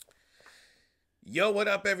Yo, what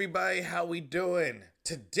up, everybody? How we doing?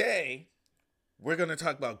 Today, we're going to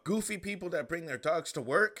talk about goofy people that bring their dogs to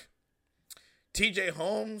work, TJ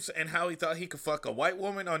Holmes and how he thought he could fuck a white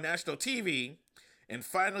woman on national TV, and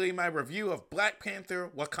finally, my review of Black Panther,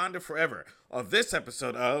 Wakanda Forever, on this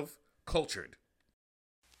episode of Kultur'd.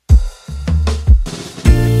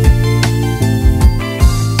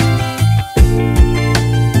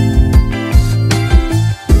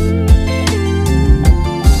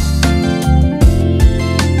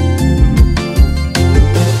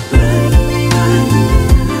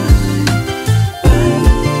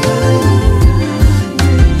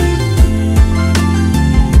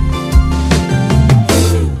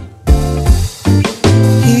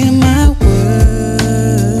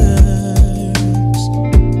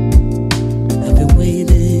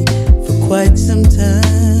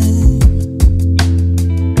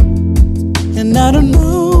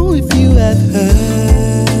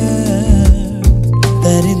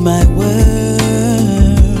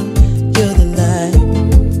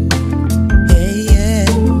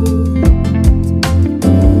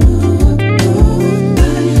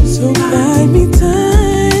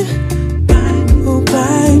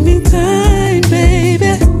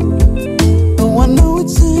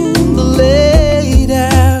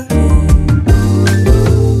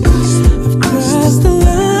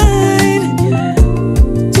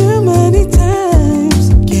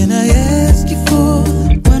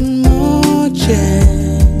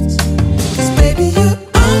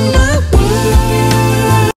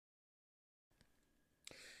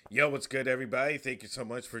 Yo, what's good, everybody? Thank you so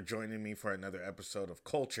much for joining me for another episode of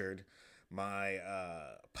Kultur'd, my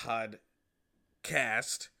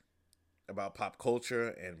podcast about pop culture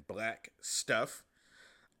and black stuff.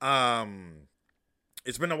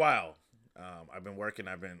 It's been a while. I've been working.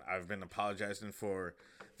 I've been apologizing for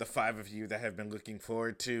the 5 of you that have been looking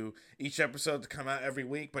forward to each episode to come out every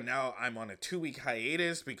week, but now I'm on a 2-week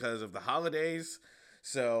hiatus because of the holidays.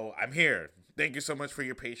 So I'm here. Thank you so much for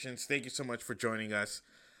your patience. Thank you so much for joining us.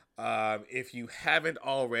 If you haven't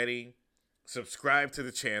already, subscribe to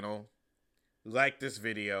the channel, like this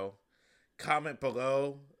video, comment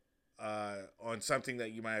below on something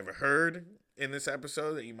that you might have heard in this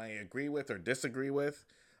episode that you might agree with or disagree with.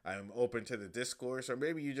 I'm open to the discourse, or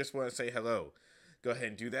maybe you just want to say hello. Go ahead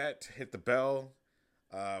and do that. Hit the bell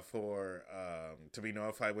to be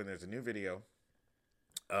notified when there's a new video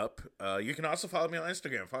up. You can also follow me on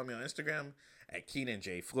Instagram. Follow me on Instagram at Keenan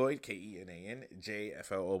J. Floyd,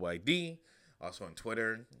 KENANJFLOYD. Also on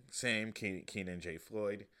Twitter, same, Keenan J.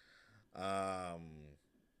 Floyd.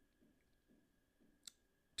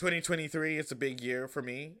 2023 is a big year for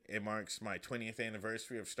me. It marks my 20th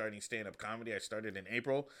anniversary of starting stand-up comedy. I started in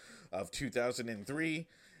April of 2003,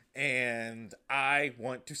 and I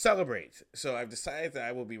want to celebrate. So I've decided that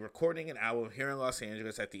I will be recording an album here in Los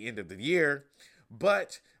Angeles at the end of the year,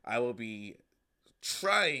 but I will be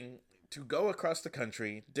trying to go across the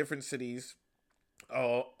country, different cities,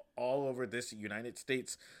 all over this United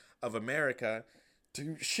States of America,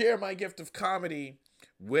 to share my gift of comedy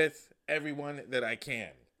with everyone that I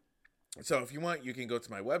can. So if you want, you can go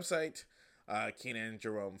to my website, Keenan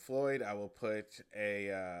Jerome Floyd. I will put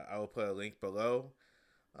a link below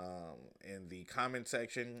in the comment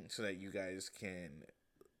section so that you guys can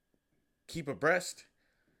keep abreast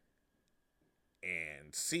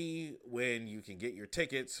and see when you can get your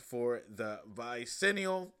tickets for the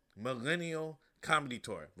Bicentennial Millennial Comedy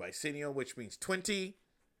Tour. Bicentennial, which means 20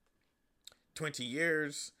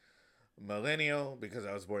 years. Millennial, because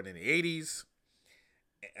I was born in the 80s.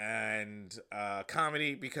 And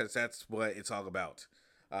comedy, because that's what it's all about.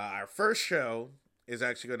 Our first show is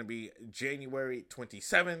actually going to be January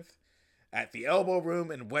 27th at the Elbow Room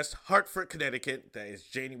in West Hartford, Connecticut. That is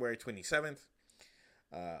January 27th.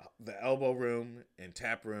 The Elbow Room and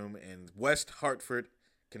Tap Room in West Hartford,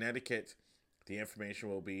 Connecticut. The information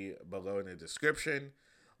will be below in the description.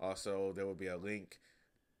 Also, there will be a link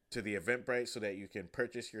to the Eventbrite so that you can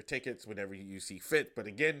purchase your tickets whenever you see fit. But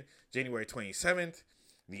again, January 27th,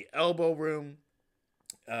 the Elbow Room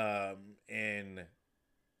in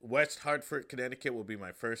West Hartford, Connecticut will be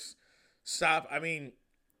my first stop. I mean,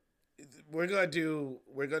 we're gonna do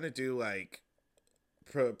like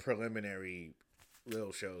preliminary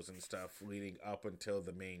little shows and stuff leading up until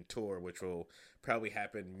the main tour, which will probably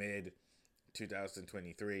happen mid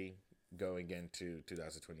 2023 going into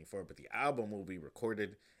 2024, but the album will be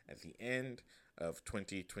recorded at the end of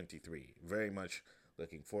 2023. Very much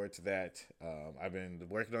looking forward to that. I've been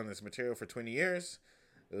working on this material for 20 years.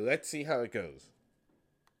 Let's see how it goes.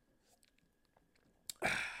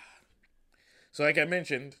 So like I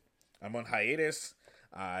mentioned, I'm on hiatus.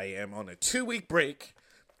 I am on a 2-week break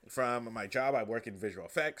from my job, I work in visual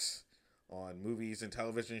effects on movies and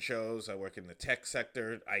television shows. I work in the tech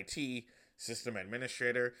sector, IT, system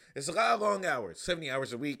administrator. It's a lot of long hours, 70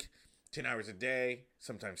 hours a week, 10 hours a day,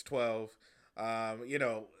 sometimes 12.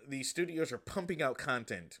 These studios are pumping out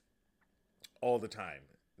content all the time.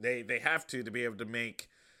 They have to be able to make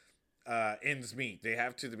ends meet. They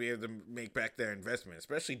have to be able to make back their investment,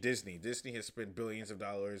 especially Disney. Disney has spent billions of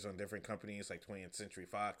dollars on different companies like 20th Century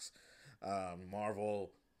Fox,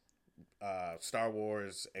 Marvel, Star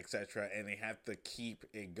Wars, etc., and they have to keep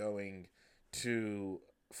it going to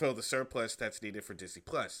fill the surplus that's needed for Disney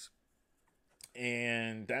Plus.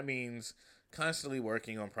 And that means constantly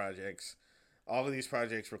working on projects. All of these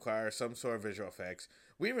projects require some sort of visual effects.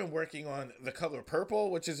 We've been working on The Color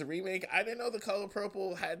Purple, which is a remake. I didn't know The Color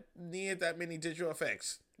Purple needed that many digital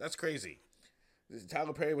effects. That's crazy.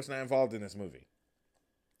 Tyler Perry was not involved in this movie.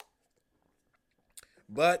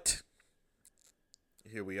 But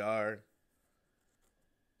here we are,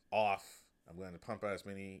 off. I'm going to pump out as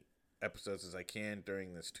many episodes as I can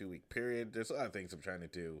during this 2-week period. There's a lot of things I'm trying to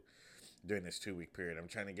do during this 2-week period. I'm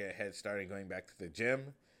trying to get a head start and going back to the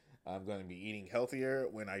gym. I'm going to be eating healthier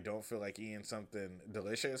when I don't feel like eating something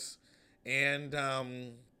delicious. And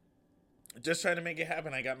just trying to make it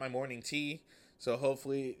happen. I got my morning tea, so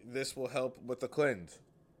hopefully this will help with the cleanse.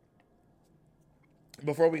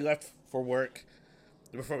 Before we left for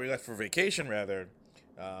vacation,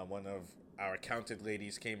 one of our accountant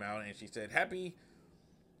ladies came out and she said, "Happy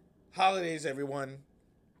holidays, everyone.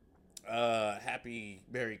 Happy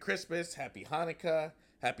Merry Christmas, Happy Hanukkah,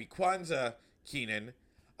 Happy Kwanzaa, Keenan.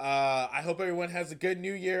 I hope everyone has a good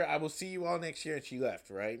New Year. I will see you all next year." And she left,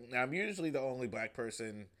 right? Now, I'm usually the only black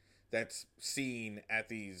person that's seen at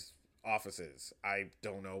these offices. I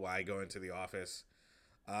don't know why I go into the office.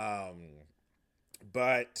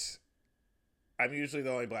 But I'm usually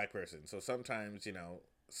the only black person. So sometimes,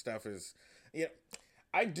 stuff is...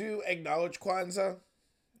 I do acknowledge Kwanzaa.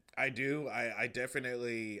 I do. I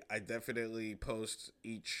definitely post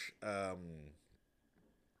each... I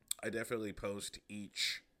definitely post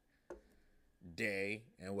each day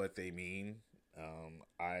and what they mean.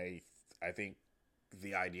 I think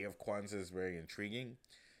the idea of Kwanzaa is very intriguing.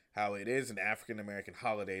 How it is an African American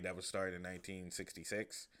holiday that was started in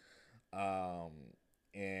 1966.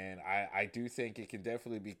 And I do think it can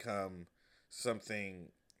definitely become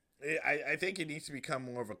something. I think it needs to become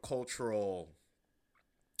more of a cultural.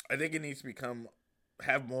 I think it needs to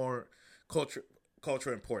have more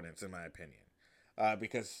cultural importance, in my opinion.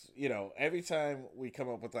 Because, every time we come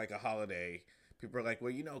up with like a holiday, people are like,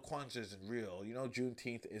 well, Kwanzaa isn't real.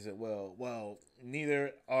 Juneteenth isn't well,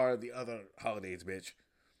 neither are the other holidays, bitch.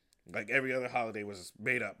 Like every other holiday was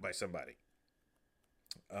made up by somebody.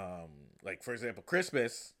 Like for example,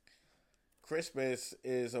 Christmas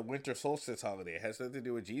is a winter solstice holiday. It has nothing to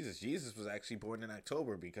do with Jesus. Jesus was actually born in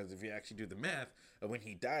October because if you actually do the math of when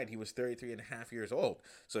he died, he was 33 and a half years old.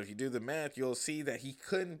 So if you do the math, you'll see that he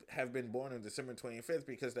couldn't have been born on December 25th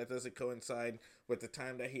because that doesn't coincide with the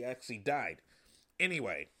time that he actually died.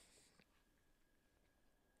 Anyway,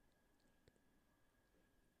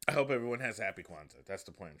 I hope everyone has a happy Kwanzaa. That's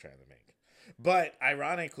the point I'm trying to make. But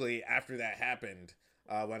ironically, after that happened,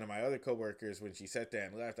 one of my other coworkers, when she sat there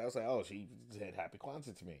and left, I was like, oh, she said happy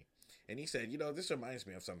Kwanzaa to me. And he said, this reminds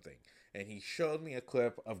me of something. And he showed me a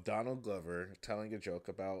clip of Donald Glover telling a joke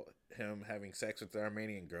about him having sex with the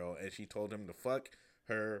Armenian girl. And she told him to fuck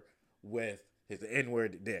her with his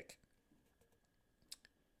N-word dick.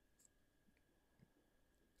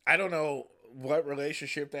 I don't know what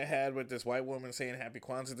relationship that had with this white woman saying happy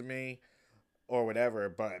Kwanzaa to me or whatever,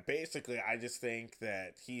 but basically I just think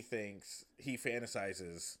that he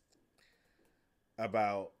fantasizes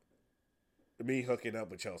about me hooking up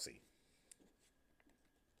with Chelsea.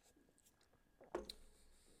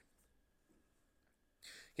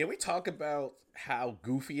 Can we talk about how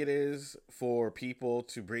goofy it is for people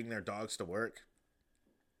to bring their dogs to work?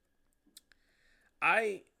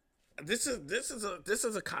 This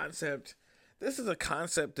is a concept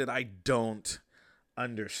that I don't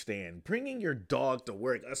understand. Bringing your dog to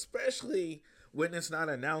work, especially when it's not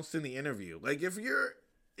announced in the interview. Like if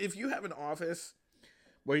you have an office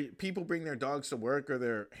where people bring their dogs to work or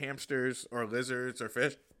their hamsters or lizards or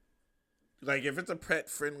fish, like if it's a pet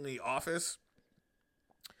friendly office,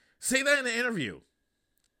 say that in the interview.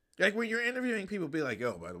 Like when you're interviewing people, be like,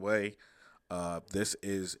 yo, by the way, this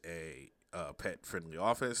is a pet friendly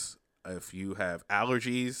office. If you have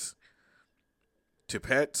allergies to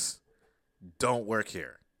pets, don't work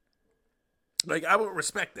here. Like, I would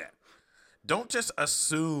respect that. Don't just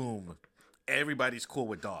assume everybody's cool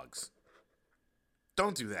with dogs.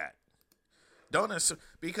 Don't do that. Don't assume,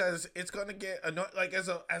 because it's gonna get annoying. Like as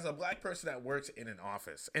a black person that works in an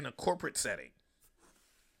office in a corporate setting,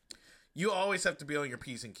 you always have to be on your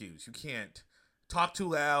P's and Q's. You can't talk too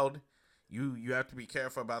loud. You have to be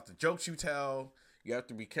careful about the jokes you tell. You have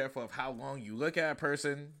to be careful of how long you look at a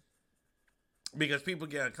person, because people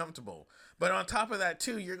get uncomfortable. But on top of that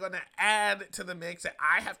too, you're gonna add to the mix that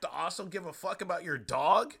I have to also give a fuck about your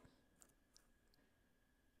dog.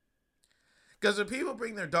 Because when people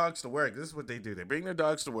bring their dogs to work, this is what they do. They bring their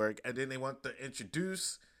dogs to work, and then they want to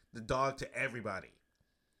introduce the dog to everybody.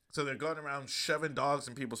 So they're going around shoving dogs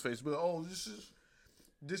in people's faces. Like, oh,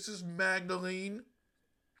 this is Magdalene.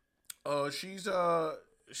 She's a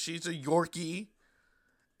Yorkie,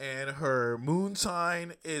 and her moon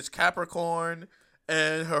sign is Capricorn,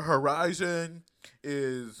 and her horizon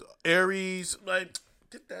is Aries. Like,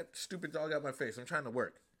 get that stupid dog out of my face. I'm trying to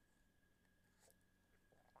work.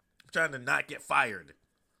 Trying to not get fired.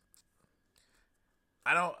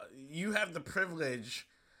 You have the privilege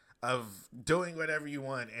of doing whatever you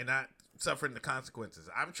want and not suffering the consequences.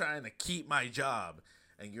 I'm trying to keep my job,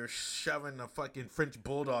 and you're shoving a fucking French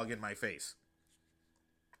bulldog in my face.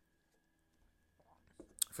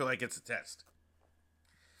 I feel like it's a test.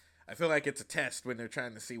 I feel like it's a test when they're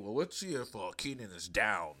trying to see, well, let's see if Keenan is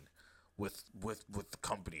down with the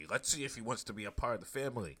company. Let's see if he wants to be a part of the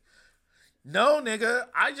family. No, nigga,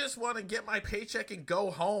 I just want to get my paycheck and go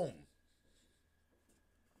home.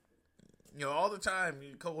 You know, all the time,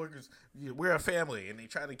 coworkers, we're a family, and they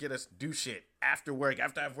try to get us to do shit after work.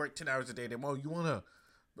 After I've worked 10 hours a day, they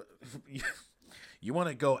you want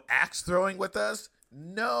to go axe throwing with us?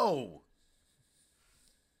 No.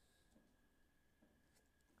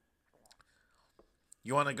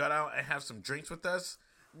 You want to go out and have some drinks with us?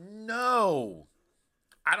 No.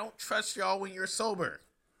 I don't trust y'all when you're sober.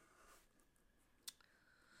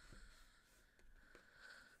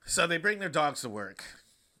 So they bring their dogs to work,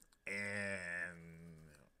 and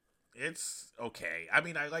it's okay. I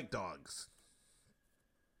mean, I like dogs.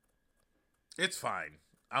 It's fine,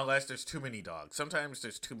 unless there's too many dogs. Sometimes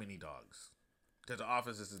there's too many dogs, because the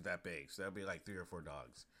office isn't that big, so there'll be like 3 or 4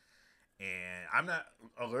 dogs. And I'm not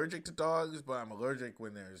allergic to dogs, but I'm allergic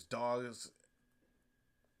when there's dogs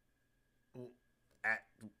at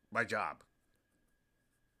my job.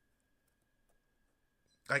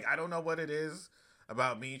 Like, I don't know what it is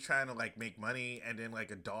about me trying to like make money, and then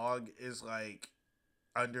like a dog is like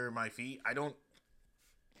under my feet. I don't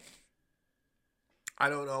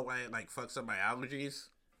know why it like fucks up my allergies,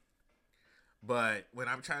 but when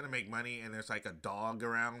I'm trying to make money and there's like a dog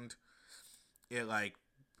around, it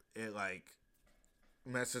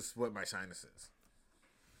messes with my sinuses.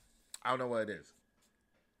 I don't know what it is.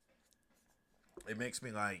 It makes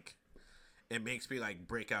me like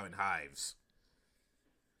break out in hives.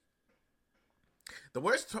 The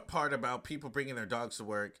worst part about people bringing their dogs to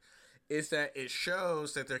work is that it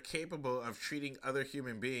shows that they're capable of treating other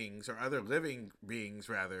human beings, or other living beings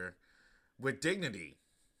rather, with dignity.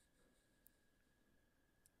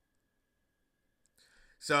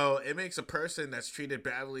 So it makes a person that's treated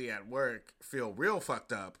badly at work feel real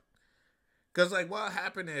fucked up. Because like what'll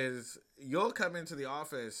happen is you'll come into the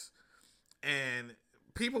office and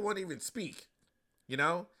people won't even speak, you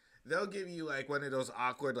know? They'll give you like one of those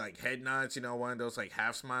awkward like head nods, you know, one of those like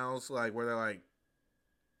half smiles, like where they're like,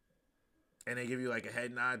 and they give you like a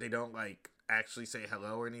head nod. They don't like actually say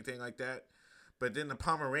hello or anything like that. But then the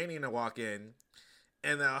Pomeranian will walk in,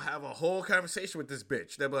 and they'll have a whole conversation with this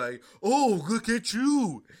bitch. They'll be like, oh, look at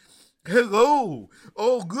you. Hello.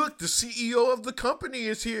 Oh, look, the CEO of the company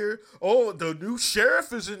is here. Oh, the new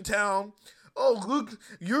sheriff is in town. Oh, look,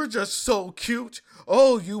 you're just so cute.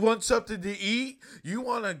 Oh, you want something to eat? You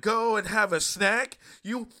want to go and have a snack?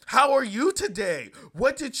 How are you today?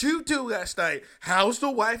 What did you do last night? How's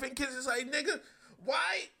the wife and kids? It's like, nigga,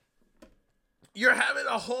 why? You're having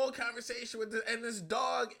a whole conversation with and this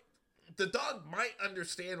dog. The dog might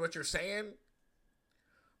understand what you're saying,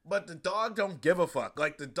 but the dog don't give a fuck.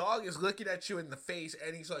 Like, the dog is looking at you in the face,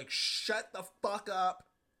 and he's like, shut the fuck up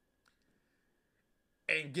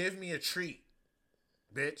and give me a treat,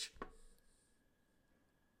 bitch.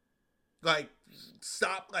 Like,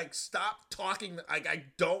 stop talking. Like, I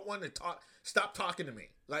don't want to talk. Stop talking to me.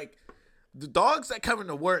 Like, the dogs that come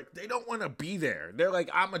into work, they don't want to be there. They're like,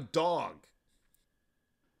 I'm a dog.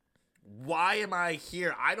 Why am I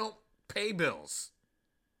here? I don't pay bills.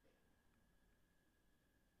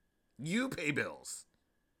 You pay bills.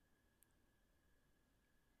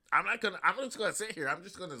 I'm just gonna sit here. I'm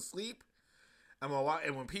just gonna sleep. I'm gonna walk,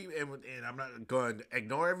 and and I'm not going to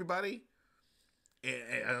ignore everybody,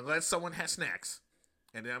 unless someone has snacks.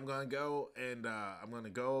 And then I'm gonna go and I'm gonna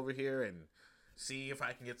go over here and see if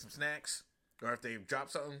I can get some snacks. or if they drop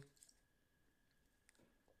something.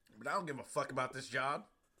 But I don't give a fuck about this job.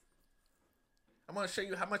 I'm going to show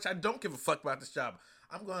you how much I don't give a fuck about this job.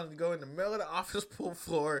 I'm going to go in the middle of the office pool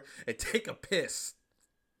floor and take a piss.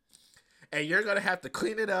 And you're going to have to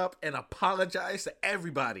clean it up and apologize to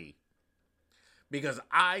everybody. Because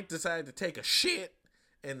I decided to take a shit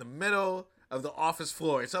in the middle of the office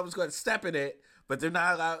floor. And someone's going to step in it, but they're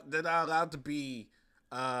not allowed to be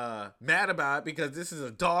mad about it because this is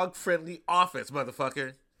a dog-friendly office,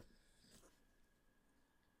 motherfucker.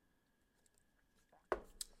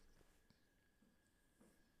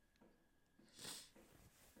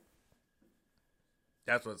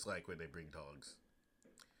 That's what it's like when they bring dogs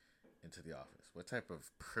into the office. What type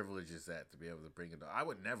of privilege is that to be able to bring a dog? I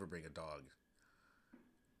would never bring a dog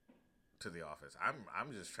to the office.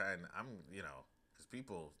 I'm just trying. Because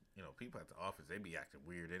people at the office, they be acting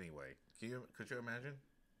weird anyway. Could you imagine?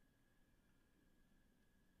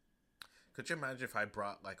 Could you imagine if I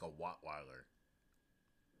brought like a Rottweiler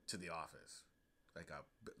to the office, like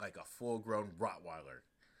a full grown Rottweiler,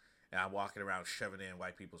 and I'm walking around shoving it in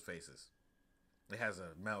white people's faces? It has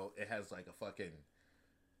like a fucking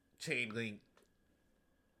chain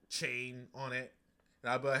on it.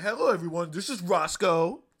 And I'll be like, hello everyone, this is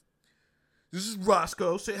Roscoe.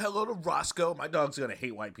 Say hello to Roscoe. My dog's gonna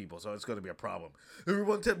hate white people, so it's gonna be a problem.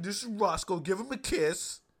 Everyone tell him, this is Roscoe, give him a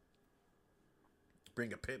kiss.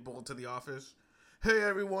 Bring a pit bull to the office. Hey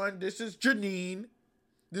everyone, this is Janine.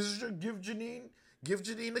 Give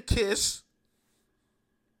Janine a kiss.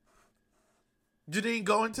 Janine,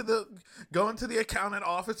 go into the accountant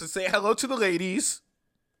office and say hello to the ladies.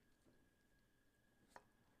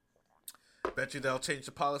 Bet you they'll change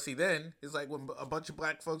the policy then. It's like when a bunch of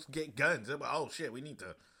black folks get guns. They're like, oh shit, we need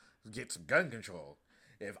to get some gun control.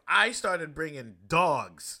 If I started bringing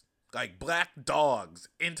dogs, like black dogs,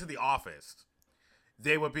 into the office,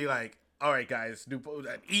 they would be like, all right guys,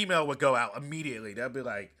 an email would go out immediately. They'll be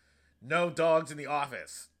like, no dogs in the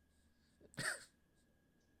office.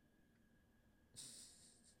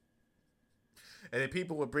 And then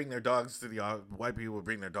people would bring their dogs to the white people would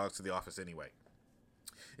bring their dogs to the office anyway.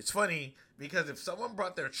 It's funny because if someone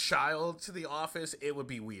brought their child to the office, it would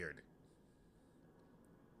be weird.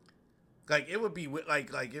 Like it would be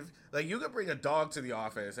like if you could bring a dog to the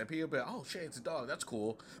office and people would be like, oh shit, it's a dog, that's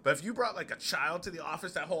cool. But if you brought like a child to the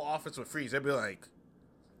office, that whole office would freeze. They'd be like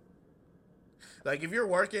if you're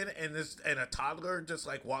working and a toddler just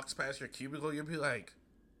like walks past your cubicle, you'd be like,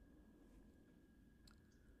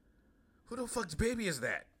 who the fuck's baby is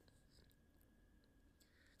that?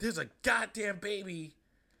 There's a goddamn baby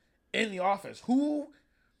in the office. Who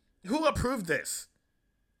approved this?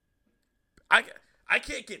 I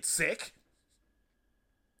can't get sick.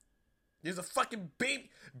 There's a fucking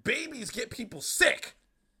baby. Babies get people sick.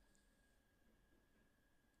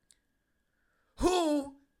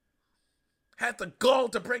 Who had the gall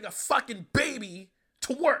to bring a fucking baby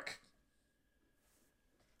to work?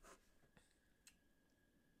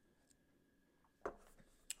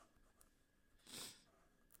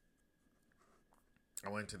 I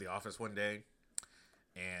went to the office one day,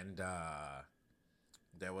 and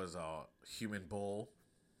there was a human bull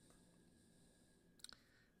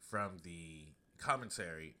from the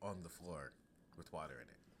commissary on the floor with water in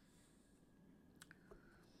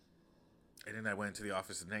it. And then I went to the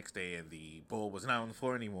office the next day, and the bull was not on the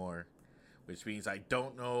floor anymore, which means I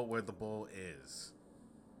don't know where the bull is.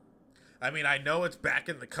 I mean, I know it's back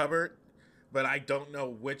in the cupboard, but I don't know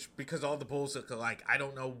which, because all the bulls look alike. I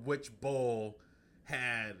don't know which bull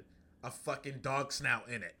had a fucking dog snout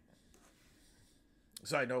in it.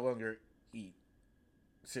 So I no longer eat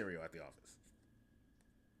cereal at the office.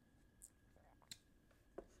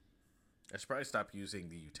 I should probably stop using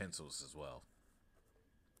the utensils as well.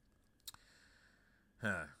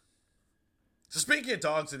 So speaking of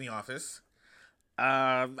dogs in the office,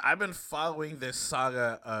 I've been following this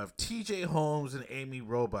saga of TJ Holmes and Amy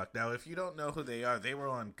Robach. Now, if you don't know who they are, they were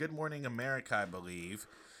on Good Morning America, I believe.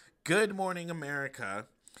 Good Morning America.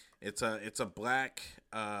 It's a black.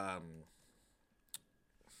 I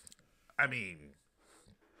mean,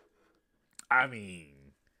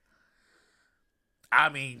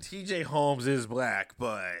 TJ Holmes is black,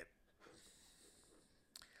 but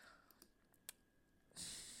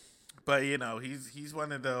you know, he's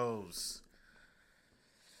one of those.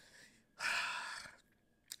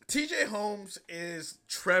 TJ Holmes is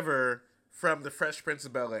Trevor from the Fresh Prince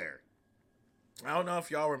of Bel-Air. I don't know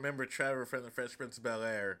if y'all remember Trevor from the Fresh Prince of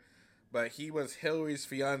Bel-Air, but he was Hillary's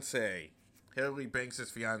fiance. Hillary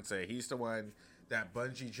Banks' fiance. He's the one that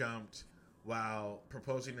bungee jumped while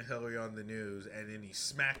proposing to Hillary on the news, and then he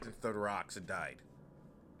smacked into the rocks and died.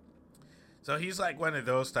 So he's like one of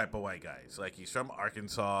those type of white guys. Like he's from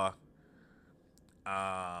Arkansas.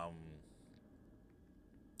 Um,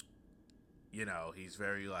 you know, he's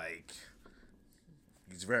very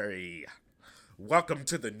welcome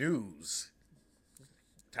to the news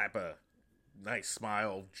type of nice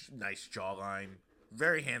smile, nice jawline,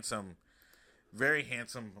 very handsome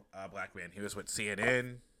black man. He was with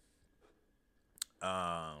CNN.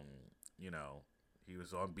 You know, he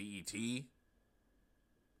was on BET.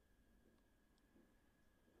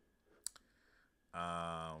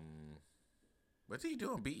 What did he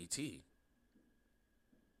do on BET?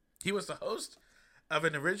 He was the host of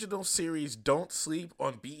an original series, Don't Sleep,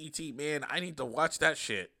 on BET. Man, I need to watch that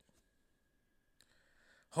shit.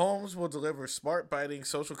 Holmes will deliver smart, biting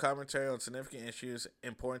social commentary on significant issues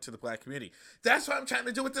important to the black community. That's what I'm trying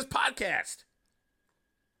to do with this podcast.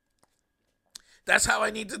 That's how I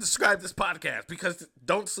need to describe this podcast, because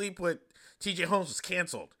Don't Sleep with TJ Holmes was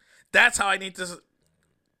canceled. That's how I need to...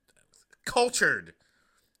 Kultur'd.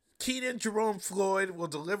 Keaton Jerome Floyd will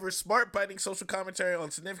deliver smart, biting social commentary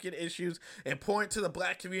on significant issues important to the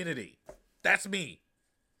black community. That's me.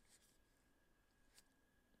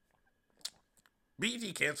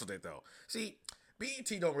 BET canceled it, though. See, BET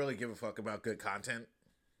don't really give a fuck about good content.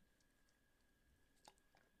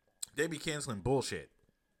 They be canceling bullshit.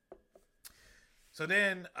 So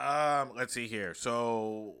then, let's see here.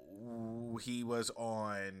 So he was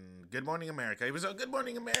on Good Morning America. He was on Good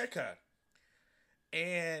Morning America.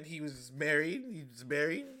 And he was married. He was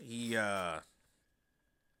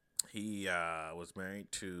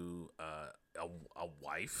married to a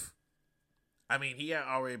wife. I mean, he had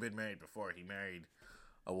already been married before. He married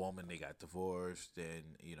a woman. They got divorced.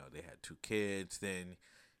 Then, you know, they had 2 kids. Then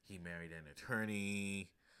he married an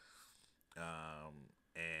attorney.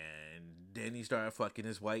 And then he started fucking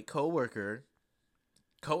his white co-anchor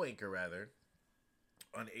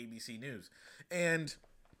on ABC News. And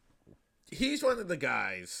he's one of the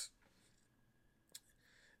guys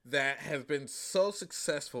that has been so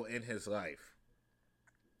successful in his life.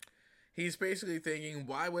 He's basically thinking,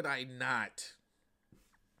 why would I not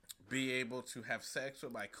be able to have sex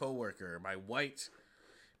with my coworker, my white,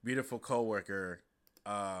 beautiful coworker,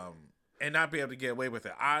 and not be able to get away with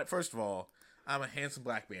it? First of all, I'm a handsome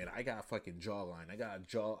black man. I got a fucking jawline. I got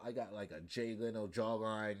like a Jay Leno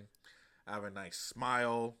jawline. I have a nice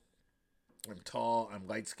smile. I'm tall. I'm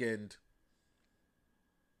light skinned.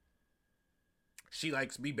 She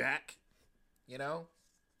likes me back, you know?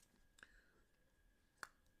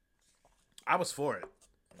 I was for it.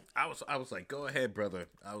 I was like, go ahead, brother.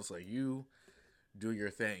 I was like, you do your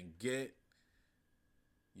thing. Get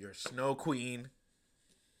your Snow Queen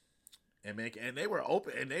and they were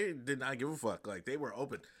open, and they did not give a fuck. Like, they were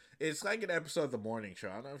open. It's like an episode of The Morning Show.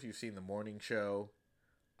 I don't know if you've seen The Morning Show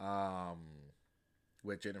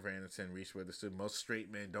with Jennifer Aniston, Reese Witherspoon. Most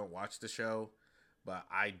straight men don't watch the show, but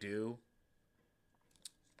I do.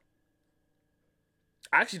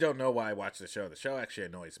 I actually don't know why I watch the show. The show actually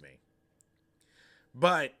annoys me.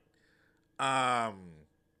 But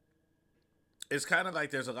it's kind of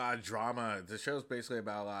like there's a lot of drama. The show's basically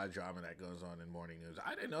about a lot of drama that goes on in morning news.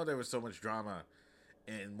 I didn't know there was so much drama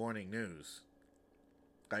in morning news.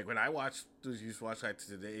 Like when I used to watch like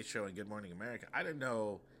Today's Show and Good Morning America, I didn't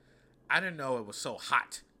know it was so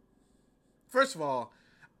hot. First of all,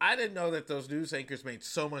 I didn't know that those news anchors made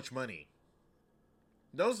so much money.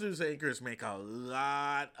 Those news anchors make a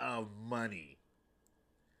lot of money.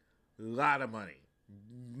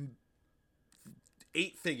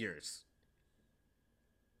 8 figures.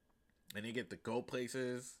 And they get to go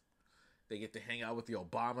places. They get to hang out with the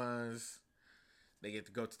Obamas. They get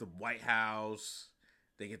to go to the White House.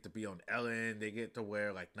 They get to be on Ellen. They get to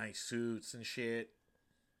wear like nice suits and shit.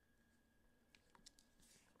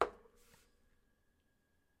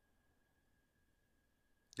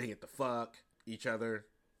 They get to fuck each other.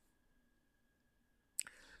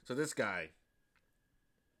 So this guy,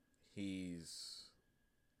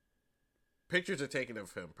 pictures are taken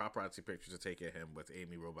of him. Paparazzi pictures are taken of him with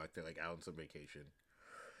Amy Robach. They're like out on some vacation.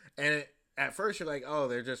 And at first you're like, oh,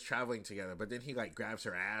 they're just traveling together. But then he like grabs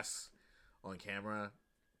her ass on camera.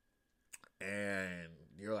 And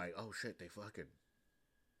you're like, oh shit, they fucking.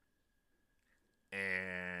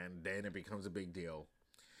 And then it becomes a big deal.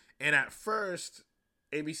 And at first,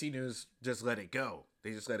 ABC News just let it go.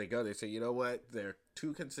 They just let it go. They say, you know what? They're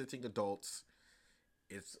 2 consenting adults.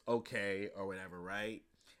 It's okay or whatever, right?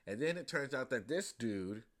 And then it turns out that this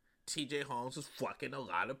dude, TJ Holmes, was fucking a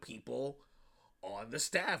lot of people on the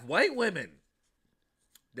staff. White women.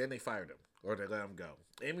 Then they fired him. Or they let him go.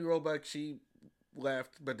 Amy Robach, she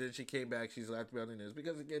left, but then she came back. She's allowed to be on the news.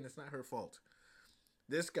 Because, again, it's not her fault.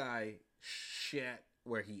 This guy shat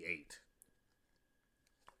where he ate.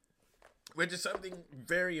 which is something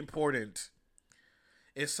very important.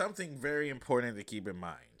 It's something very important to keep in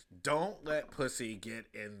mind. Don't let pussy get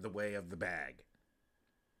in the way of the bag.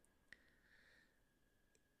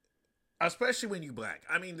 Especially when you black.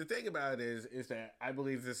 I mean, the thing about it is that I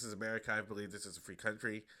believe this is America. I believe this is a free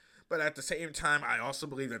country. But at the same time, I also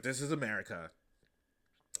believe that this is America.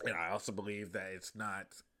 And I also believe that it's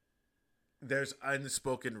not... There's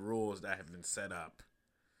unspoken rules that have been set up.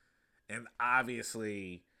 And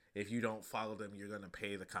obviously, if you don't follow them, you're going to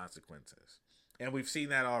pay the consequences. And we've seen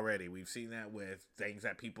that already. We've seen that with things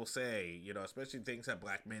that people say, you know, especially things that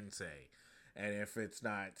black men say. And if it's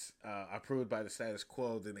not approved by the status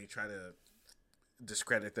quo, then they try to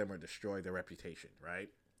discredit them or destroy their reputation, right?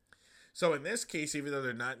 So in this case, even though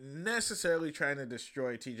they're not necessarily trying to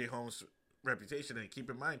destroy TJ Holmes' reputation, and keep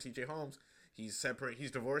in mind, TJ Holmes, he's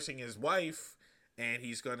divorcing his wife, and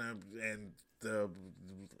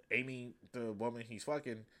Amy, the woman he's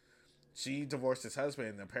fucking, she divorced his husband,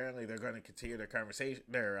 and apparently they're going to continue their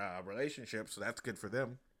relationship, so that's good for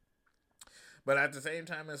them. But at the same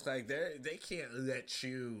time, it's like they can't let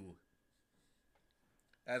you,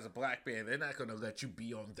 as a black man, they're not going to let you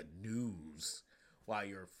be on the news while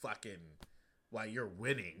you're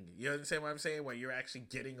winning. You understand what I'm saying? While you're actually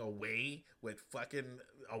getting away with fucking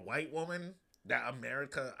a white woman that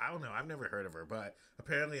America, I don't know, I've never heard of her, but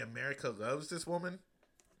apparently America loves this woman.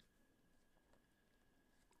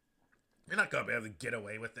 You're not going to be able to get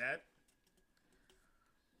away with that.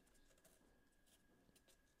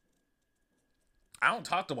 I don't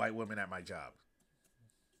talk to white women at my job.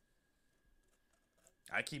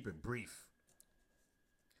 I keep it brief.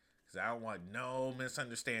 Because I don't want no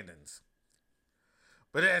misunderstandings.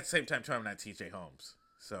 But at the same time, too, I'm not TJ Holmes.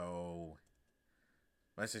 So,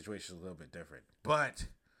 my situation is a little bit different. But,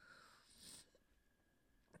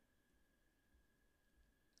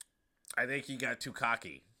 I think he got too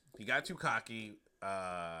cocky. He got too cocky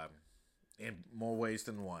in more ways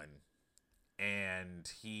than one. And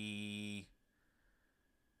he...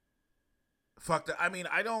 fucked up. I mean,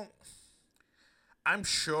 I'm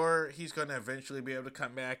sure he's going to eventually be able to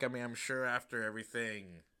come back. I mean, I'm sure after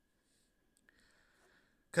everything.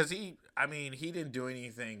 Because he didn't do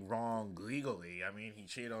anything wrong legally. I mean, he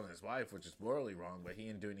cheated on his wife, which is morally wrong, but he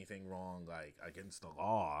didn't do anything wrong, like, against the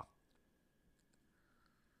law.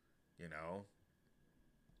 You know?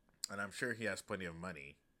 And I'm sure he has plenty of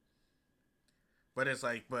money. But it's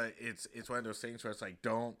like, it's one of those things where it's like,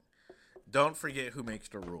 don't forget who makes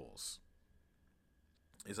the rules.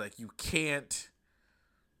 It's like, you can't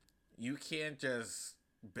just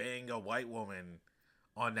bang a white woman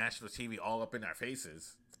on national TV all up in our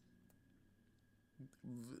faces.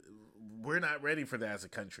 We're not ready for that as a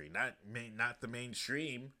country. Not the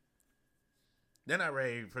mainstream. They're not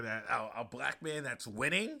ready for that. A black man that's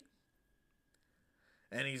winning,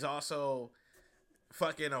 and he's also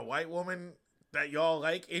fucking a white woman that y'all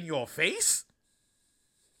like in your face?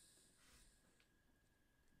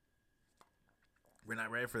 We're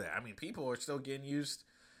not ready for that. I mean, people are still getting used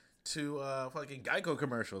to fucking Geico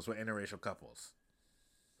commercials with interracial couples.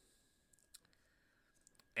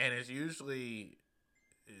 And it's usually,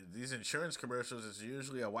 these insurance commercials, it's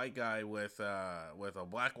usually a white guy with a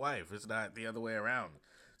black wife. It's not the other way around.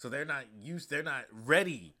 So they're not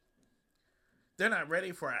ready. They're not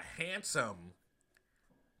ready for a handsome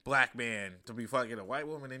black man to be fucking a white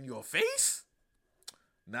woman in your face?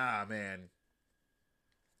 Nah, man.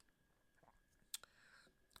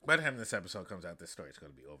 By the time this episode comes out, this story's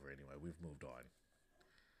going to be over anyway. We've moved on.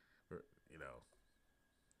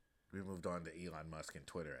 We've moved on to Elon Musk and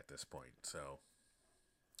Twitter at this point. So,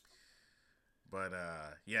 but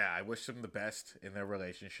yeah, I wish them the best in their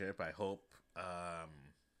relationship. I hope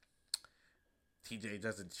TJ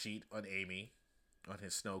doesn't cheat on Amy, on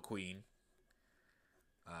his Snow Queen.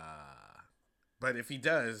 But if he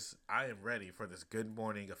does, I am ready for this good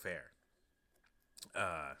morning affair.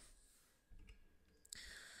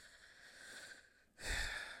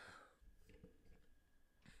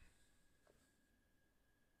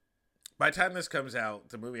 By the time this comes out,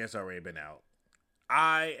 the movie has already been out.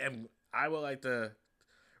 I would like to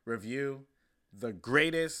review the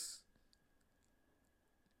greatest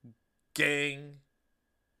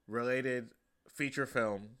gang-related feature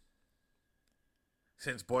film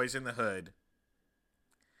since Boys in the Hood,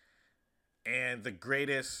 and the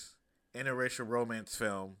greatest interracial romance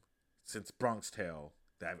film since Bronx Tale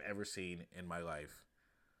that I've ever seen in my life.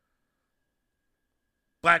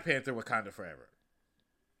 Black Panther: Wakanda Forever.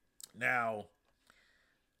 Now,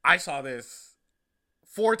 I saw this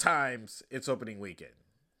 4 times its opening weekend.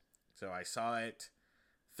 So I saw it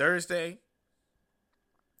Thursday.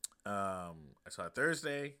 I saw it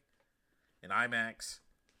Thursday in IMAX.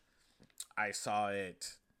 I saw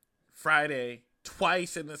it Friday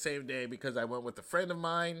twice in the same day because I went with a friend of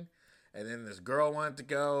mine, and then this girl wanted to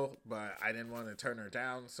go, but I didn't want to turn her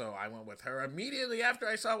down, so I went with her immediately after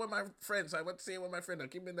I saw it with my friends. So I went to see it with my friend. Now,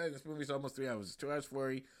 keep in mind, this movie's almost 3 hours. It's 2 hours,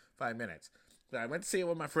 45 minutes. So I went to see it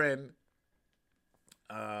with my friend.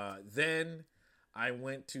 Then I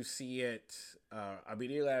went to see it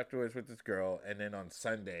immediately afterwards with this girl, and then on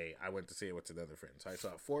Sunday, I went to see it with another friend. So I saw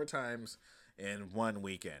it 4 times in one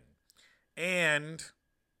weekend. And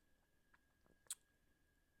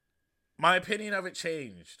my opinion of it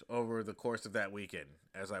changed over the course of that weekend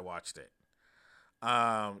as I watched it.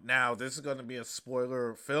 Now, this is going to be a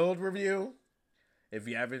spoiler-filled review. If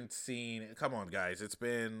you haven't seen... Come on, guys. It's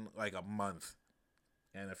been like a month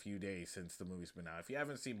and a few days since the movie's been out. If you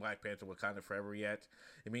haven't seen Black Panther Wakanda Forever yet,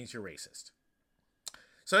 it means you're racist.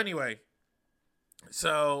 So anyway,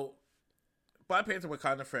 Black Panther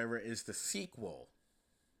Wakanda Forever is the sequel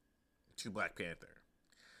to Black Panther.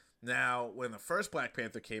 Now, when the first Black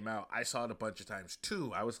Panther came out, I saw it a bunch of times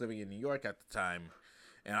too. I was living in New York at the time,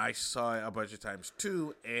 and I saw it a bunch of times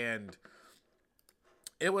too, and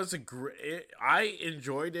it was I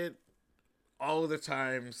enjoyed it all of the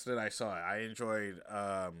times that I saw it.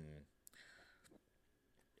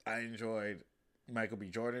 I enjoyed Michael B.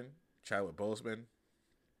 Jordan, Chadwick Boseman,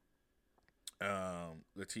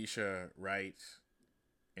 Letitia Wright,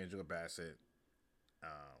 Angela Bassett,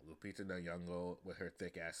 Lupita Nyong'o with her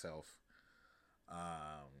thick ass self.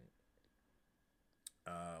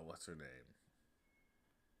 What's her name?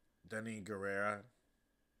 Denny Guerrera.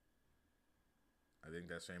 I think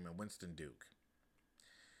that's her name. And Winston Duke.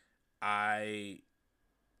 I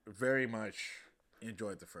very much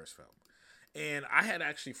enjoyed the first film. And I had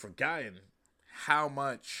actually forgotten how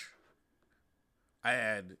much I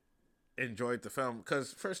had enjoyed the film.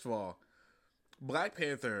 Because, first of all, Black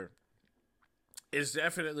Panther is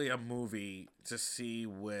definitely a movie to see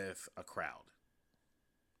with a crowd.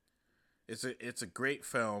 It's a great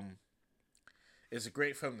film. It's a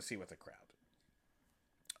great film to see with a crowd.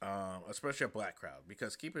 Especially a black crowd.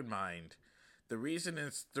 Because keep in mind, the reason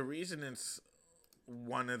it's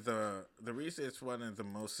one of the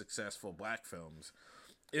most successful black films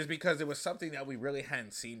is because it was something that we really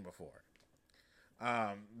hadn't seen before.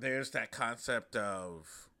 There's that concept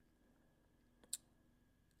of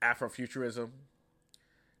Afrofuturism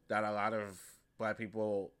that a lot of black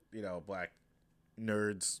people, black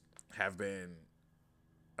nerds have been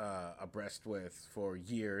abreast with for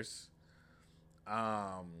years.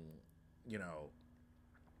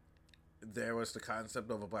 There was the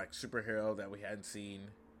concept of a black superhero that we hadn't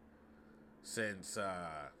seen since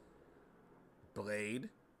Blade,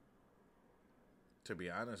 to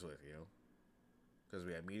be honest with you. Because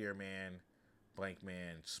we had Meteor Man, Blank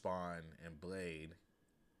Man, Spawn, and Blade.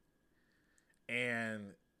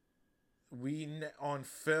 And on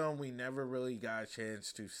film, we never really got a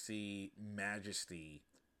chance to see majesty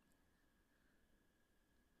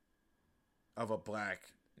of a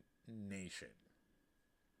black nation.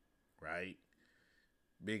 Right?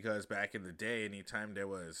 Because back in the day, anytime there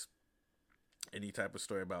was any type of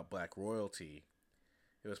story about black royalty,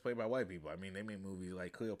 it was played by white people. I mean, they made movies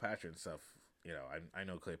like Cleopatra and stuff. I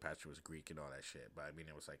know Cleopatra was Greek and all that shit, but I mean,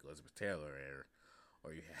 it was like Elizabeth Taylor,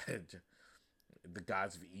 or you had the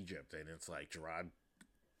Gods of Egypt, and it's like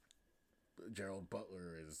Gerald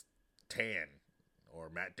Butler is tan, or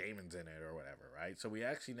Matt Damon's in it, or whatever, right? So we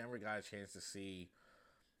actually never got a chance to see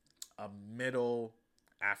a middle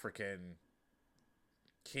African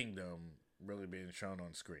kingdom really being shown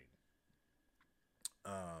on screen.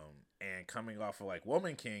 And coming off of like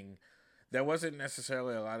Woman King, there wasn't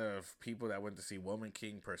necessarily a lot of people that went to see Woman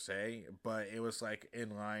King per se, but it was like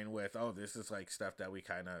in line with, this is like stuff that we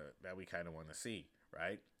kind of want to see,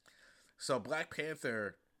 right? So Black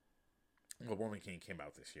Panther, Woman King came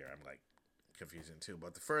out this year. I'm like confusing too,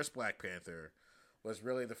 but the first Black Panther was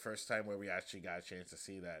really the first time where we actually got a chance to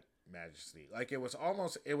see that majesty. Like it was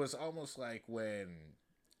almost like when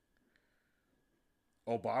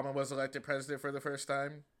Obama was elected president for the first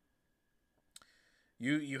time.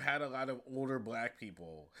 You had a lot of older black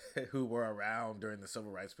people who were around during the civil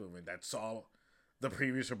rights movement that saw the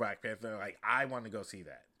previews for Black Panther. Like, I want to go see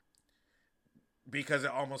that, because it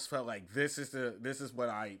almost felt like this is what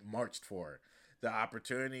I marched for. The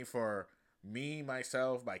opportunity for me,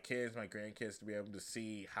 myself, my kids, my grandkids to be able to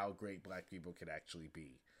see how great black people could actually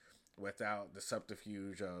be without the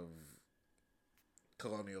subterfuge of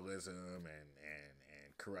colonialism and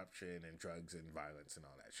corruption and drugs and violence and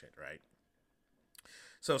all that shit, right?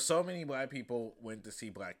 So many black people went to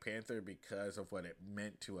see Black Panther because of what it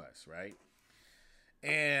meant to us, right?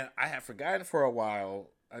 And I had forgotten for a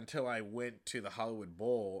while until I went to the Hollywood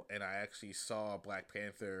Bowl and I actually saw Black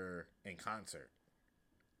Panther in concert.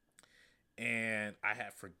 And I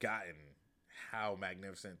had forgotten how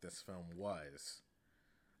magnificent this film was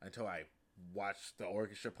until I watched the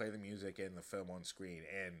orchestra play the music and the film on screen,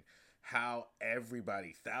 and how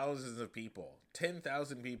everybody, thousands of people,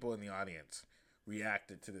 10,000 people in the audience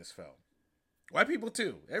reacted to this film. White people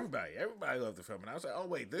too. Everybody loved the film. And I was like, oh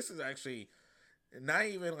wait, this is actually not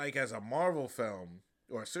even like as a Marvel film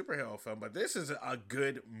or a superhero film, but this is a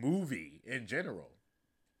good movie in general.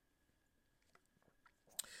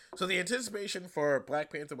 So the anticipation for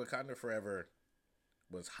Black Panther Wakanda Forever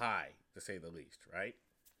was high, to say the least, right?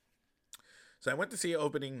 So I went to see it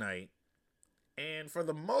opening night, and for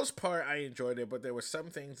the most part, I enjoyed it, but there were some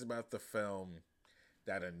things about the film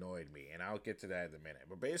that annoyed me, and I'll get to that in a minute.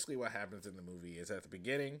 But basically what happens in the movie is at the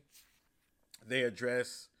beginning, they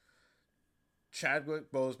address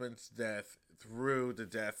Chadwick Boseman's death through the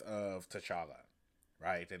death of T'Challa,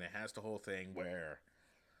 right? And it has the whole thing where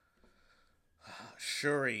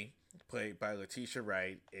Shuri, played by Letitia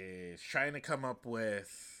Wright, is trying to come up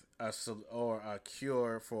with a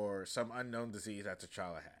cure for some unknown disease that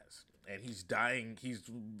T'Challa has. And he's dying. He's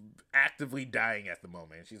actively dying at the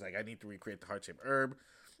moment. She's like, I need to recreate the heart-shaped herb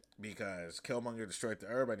because Killmonger destroyed the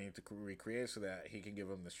herb. I need to recreate so that he can give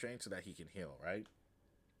him the strength so that he can heal, right?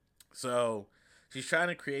 So she's trying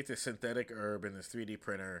to create this synthetic herb in this 3D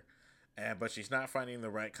printer, but she's not finding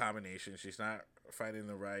the right combination. She's not finding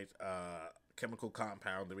the right chemical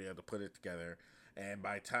compound to be able to put it together. And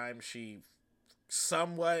by the time she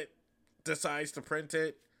somewhat decides to print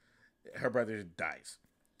it, her brother dies.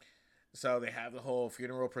 So they have the whole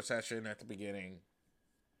funeral procession at the beginning.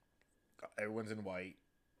 Everyone's in white.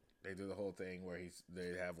 They do the whole thing where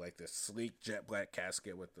they have like this sleek jet black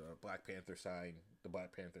casket with the Black Panther sign, the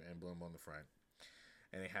Black Panther emblem on the front.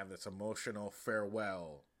 And they have this emotional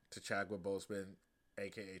farewell to Chadwick Boseman,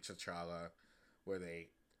 aka T'Challa, where they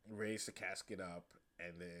raise the casket up,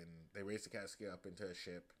 and then they raise the casket up into a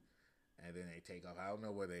ship, and then they take off. I don't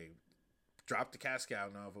know where they dropped the casket. I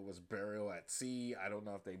don't know if it was burial at sea. I don't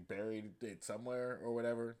know if they buried it somewhere or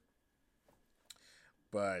whatever.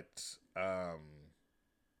 But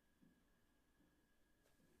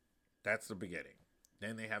that's the beginning.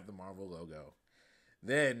 Then they have the Marvel logo.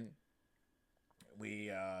 Then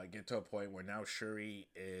we get to a point where now Shuri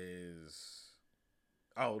is...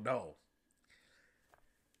 Oh, no.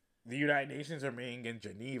 The United Nations are meeting in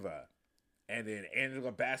Geneva. And then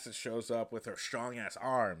Angela Bassett shows up with her strong-ass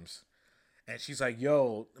arms. And she's like,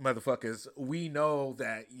 yo, motherfuckers, we know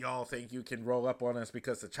that y'all think you can roll up on us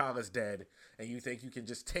because T'Challa's dead. And you think you can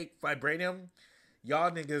just take vibranium?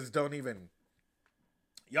 Y'all niggas don't even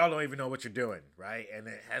know what you're doing, right? And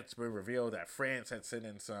it had to be revealed that France had sent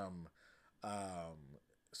in some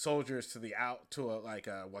soldiers to a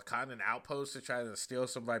Wakandan outpost to try to steal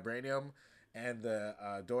some vibranium. And the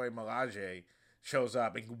Dora Milaje shows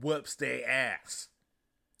up and whoops their ass.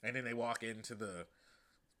 And then they walk into the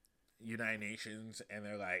United Nations and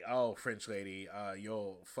they're like, oh, French lady,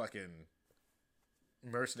 yo, fucking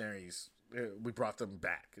mercenaries, we brought them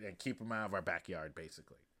back and keep them out of our backyard,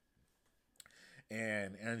 basically.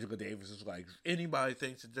 And Angela Davis is like, anybody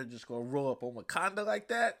thinks that they're just gonna roll up on Wakanda like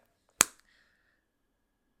that,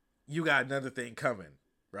 you got another thing coming,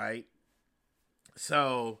 right?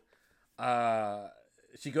 So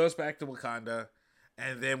she goes back to Wakanda,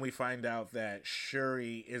 and then we find out that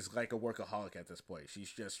Shuri is like a workaholic at this point.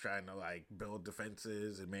 She's just trying to like build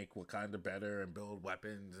defenses and make Wakanda better and build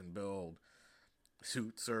weapons and build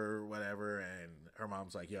suits or whatever. And her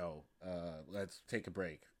mom's like, yo, let's take a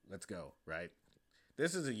break. Let's go, right?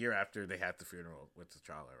 This is a year after they had the funeral with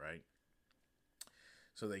T'Challa, right?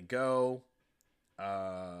 So they go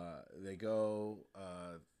out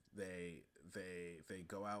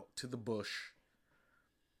to the bush,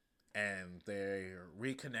 and they're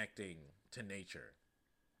reconnecting to nature,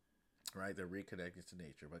 right? They're reconnecting to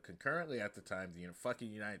nature. But concurrently at the time, the fucking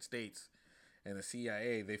United States and the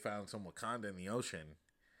CIA, they found some Wakanda in the ocean,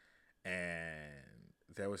 and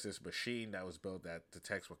there was this machine that was built that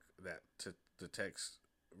detects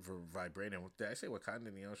vibranium. Did I say Wakanda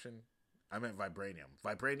in the ocean? I meant vibranium.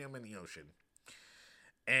 Vibranium in the ocean.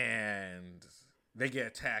 And they get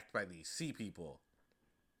attacked by these sea people.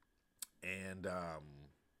 And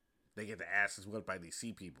they get the asses whipped by these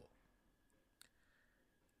sea people.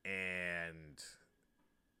 And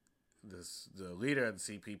the leader of the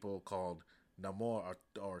sea people, called Namor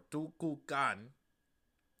or Tuku Khan,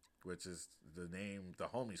 which is the name the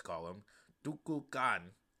homies call him, Tuku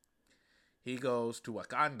Khan, he goes to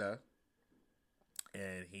Wakanda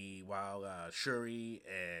And while Shuri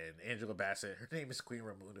and Angela Bassett, her name is Queen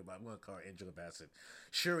Ramunda, but I'm going to call her Angela Bassett.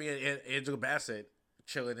 Shuri and Angela Bassett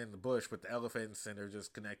chilling in the bush with the elephants, and they're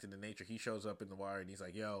just connected to nature. He shows up in the water, and he's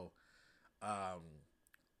like, yo,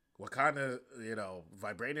 Wakanda,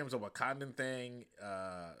 vibranium's a Wakandan thing.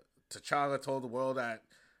 T'Challa told the world that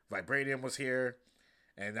vibranium was here,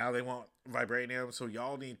 and now they want vibranium, so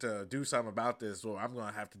y'all need to do something about this, or I'm going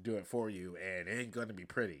to have to do it for you, and it ain't going to be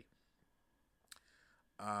pretty.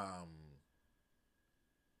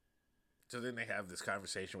 So then they have this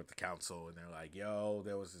conversation with the council, and they're like, "Yo,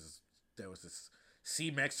 there was this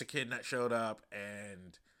sea Mexican that showed up,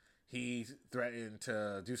 and he threatened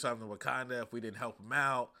to do something to Wakanda if we didn't help him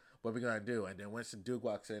out. What we gonna do?" And then Winston Duke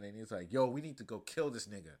walks in, and he's like, "Yo, we need to go kill this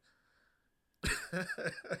nigga."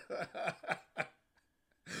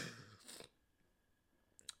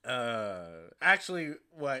 Actually,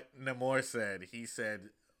 what Namor said, he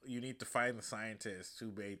said, "You need to find the scientist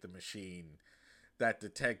who made the machine that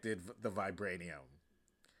detected the vibranium,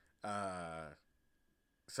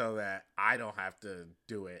 so that I don't have to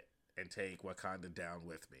do it and take Wakanda down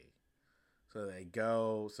with me." So they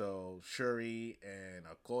go. So Shuri and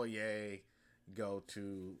Okoye go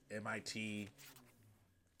to MIT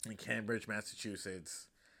in Cambridge, Massachusetts,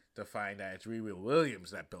 to find that it's Riri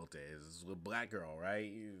Williams that built it. It's a black girl,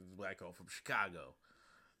 right? It's a black girl from Chicago.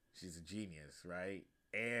 She's a genius, right?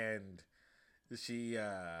 And she,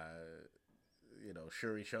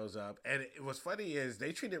 Shuri shows up. And what's funny is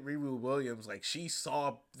they treated Riri Williams like she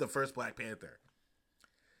saw the first Black Panther.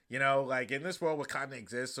 Like in this world, Wakanda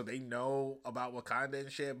exists, so they know about Wakanda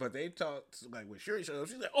and shit. But they talk, like when Shuri shows up,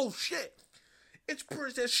 she's like, "Oh shit, it's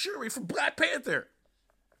Princess Shuri from Black Panther."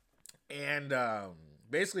 And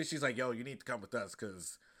basically, she's like, "Yo, you need to come with us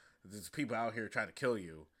because there's people out here trying to kill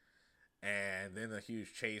you." And then a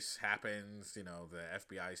huge chase happens. The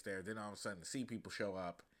FBI's there. Then all of a sudden, the sea people show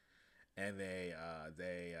up, and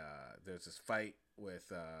there's this fight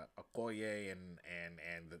with Okoye and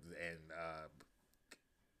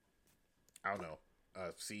I don't know,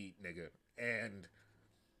 sea nigga, and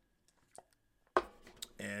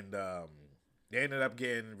they ended up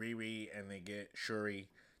getting Riri, and they get Shuri,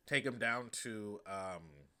 take them down to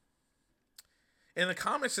in the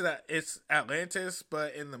comics that it's Atlantis,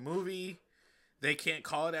 but in the movie they can't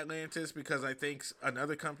call it Atlantis because I think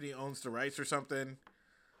another company owns the rights or something.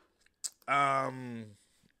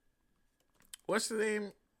 What's the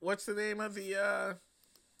name of the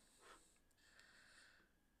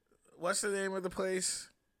what's the name of the place?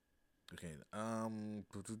 Okay,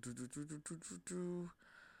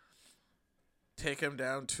 take him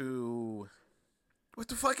down to, what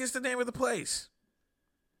the fuck is the name of the place?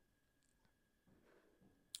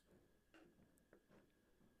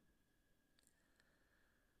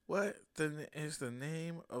 What is the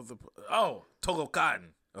name of the? Oh,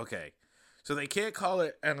 Tolokon. Okay, so they can't call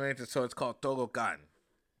it Atlantis, so it's called Tolokon.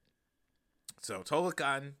 So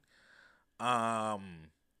Tolokon,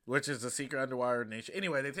 which is a secret underwater nation.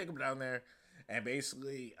 Anyway, they take him down there, and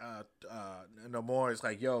basically, Namor is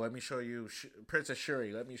like, "Yo, let me show you Princess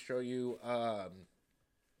Shuri. Let me show you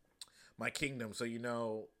my kingdom, so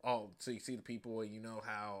so you see the people, and you know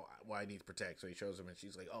why I need to protect." So he shows them, and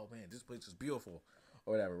she's like, "Oh man, this place is beautiful,"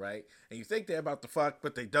 or whatever, right? And you think they're about to fuck,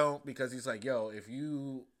 but they don't, because he's like, "Yo, if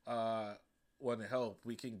you want to help,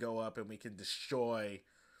 we can go up and we can destroy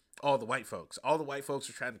all the white folks. All the white folks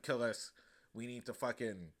are trying to kill us. We need to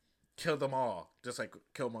fucking kill them all, just like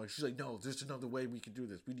Killmonger." She's like, "No, there's another way we can do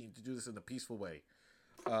this. We need to do this in a peaceful way."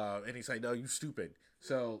 And he's like, "No, you stupid."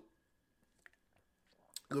 So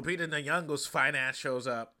Lupita Nyong'o's fine ass shows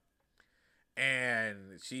up,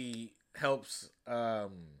 and she helps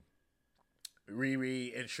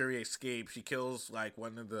Riri and Shuri escape. She kills like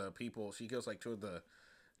one of the people. She kills like two of the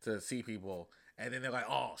sea people, and then they're like,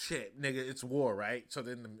 "Oh shit, nigga, it's war, right?" So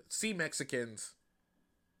then the sea Mexicans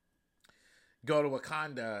go to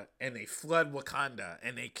Wakanda, and they flood Wakanda,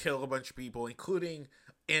 and they kill a bunch of people, including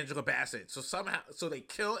Angela Bassett. So they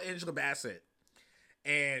kill Angela Bassett,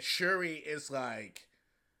 and Shuri is like,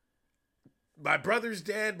 "My brother's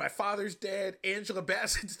dead, my father's dead, Angela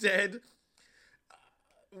Bassett's dead.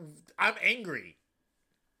 I'm angry."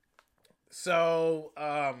 So,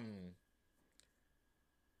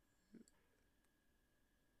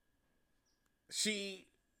 she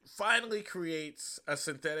finally creates a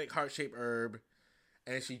synthetic heart-shaped herb,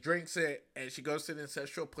 and she drinks it, and she goes to the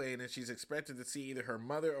ancestral plane, and she's expected to see either her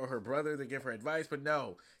mother or her brother to give her advice, but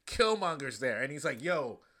no, Killmonger's there, and he's like,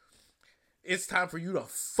 "Yo, it's time for you to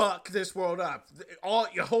fuck this world up.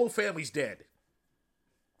 Your whole family's dead.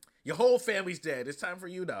 Your whole family's dead. It's time for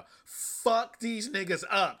you to fuck these niggas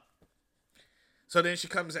up." So then she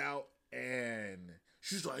comes out, and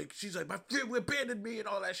She's like, my family abandoned me and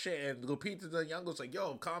all that shit. And Lupita Nyong'o's like,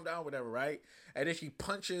 yo, calm down, whatever, right? And then she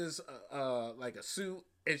punches like a suit,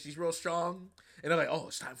 and she's real strong. And they're like, oh,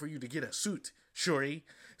 it's time for you to get a suit, Shuri.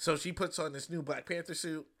 So she puts on this new Black Panther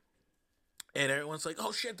suit, and everyone's like,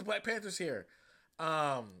 oh shit, the Black Panther's here.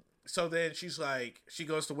 So then she's like, she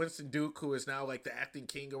goes to Winston Duke, who is now like the acting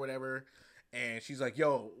king or whatever, and she's like,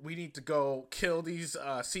 yo, we need to go kill these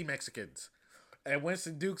sea Mexicans. And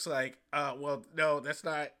Winston Duke's like, well, no, that's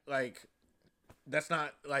not like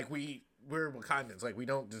we're Wakandans. Like, we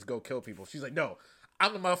don't just go kill people. She's like, no,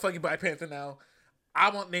 I'm the motherfucking Black Panther now. I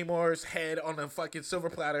want Namor's head on a fucking silver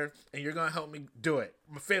platter, and you're gonna help me do it.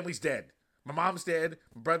 My family's dead. My mom's dead.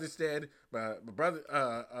 My brother's dead. My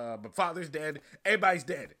father's dead. Everybody's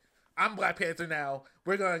dead. I'm Black Panther now.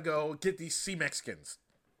 We're gonna go get these sea Mexicans.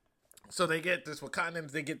 So they get this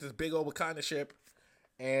Wakandans. They get this big old Wakanda ship,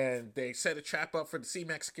 and they set a trap up for the sea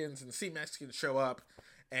Mexicans. And the sea Mexicans show up,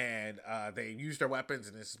 and they use their weapons,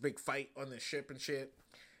 and there's this big fight on this ship and shit.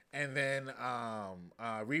 And then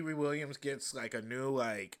Riri Williams gets like a new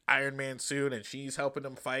like Iron Man suit, and she's helping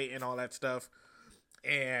them fight and all that stuff.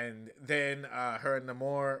 And then her and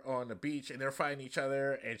Namor are on the beach, and they're fighting each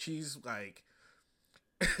other, and she's like,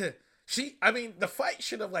 the fight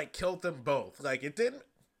should have like killed them both. Like, it didn't.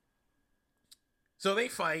 So they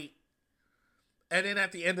fight, and then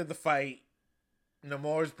at the end of the fight,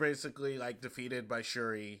 Namor's basically like defeated by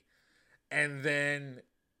Shuri, and then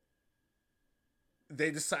they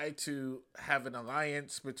decide to have an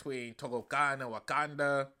alliance between Talokan and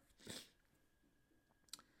Wakanda.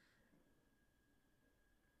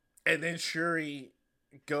 And then Shuri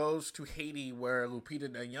goes to Haiti, where Lupita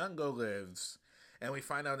Nyong'o lives, and we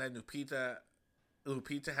find out that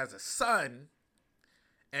Lupita has a son,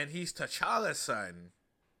 and he's T'Challa's son.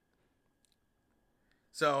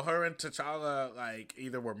 So her and T'Challa like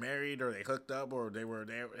either were married or they hooked up or they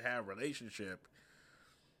had a relationship,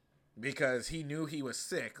 because he knew he was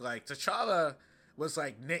sick. Like, T'Challa was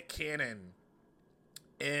like Nick Cannon,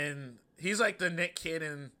 and he's like the Nick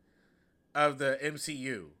Cannon of the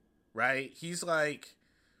MCU. Right? He's like,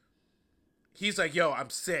 yo, I'm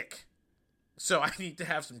sick, so I need to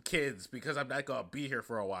have some kids because I'm not gonna be here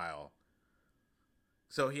for a while.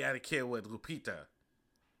 So he had a kid with Lupita,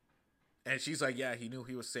 and she's like, yeah, he knew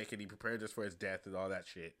he was sick and he prepared us for his death and all that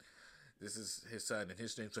shit. This is his son, and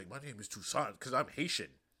his name's like, my name is Toussaint because I'm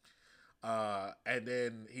Haitian. And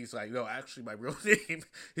then he's like, no, actually my real name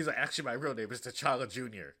is T'Challa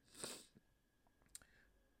Jr.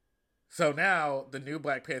 So now the new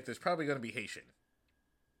Black Panther is probably going to be Haitian.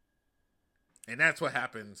 And that's what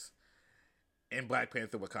happens in Black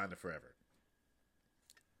Panther Wakanda Forever.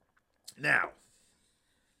 Now,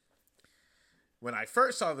 when I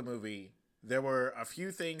first saw the movie, there were a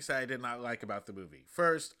few things that I did not like about the movie.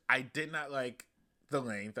 First, I did not like the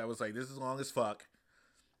length. I was like, this is long as fuck.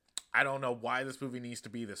 I don't know why this movie needs to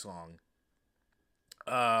be this long.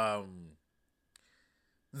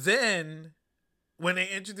 Then when they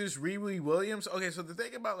introduced Riri Williams, okay, so the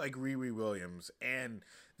thing about like Riri Williams, and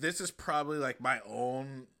this is probably like my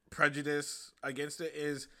own prejudice against it,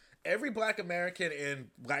 is every Black American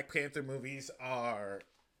in Black Panther movies are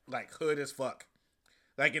like hood as fuck.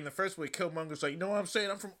 Like in the first one, Killmonger's like, you know what I'm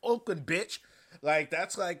saying? I'm from Oakland, bitch. Like,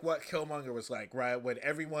 that's like what Killmonger was like, right? When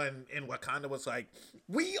everyone in Wakanda was like,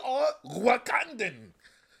 we are Wakandan.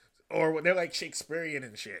 Or they're like Shakespearean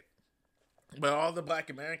and shit. But all the Black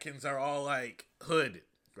Americans are all like hood,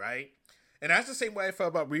 right? And that's the same way I felt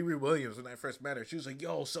about Riri Williams when I first met her. She was like,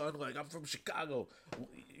 yo, son, like, I'm from Chicago.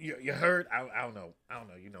 You heard? I don't know.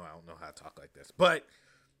 You know, I don't know how to talk like this. But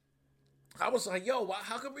I was like, yo,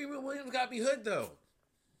 how come Riri Williams got to be hood, though?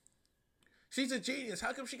 She's a genius.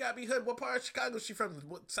 How come she got to be hood? What part of Chicago is she from?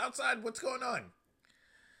 South Side? What's going on?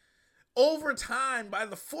 Over time, by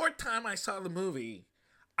the fourth time I saw the movie,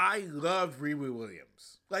 I loved Riri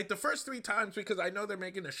Williams. Like, the first 3 times, because I know they're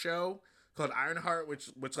making a show called Ironheart,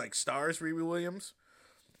 which like stars Riri Williams.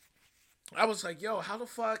 I was like, yo, how the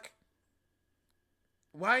fuck?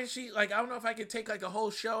 Why is she, like, I don't know if I could take like a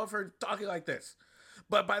whole show of her talking like this.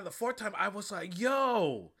 But by the 4th time, I was like,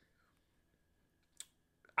 yo,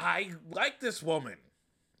 I like this woman.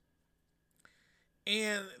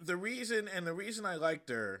 And the reason I liked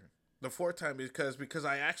her the 4th time is because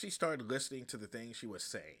I actually started listening to the things she was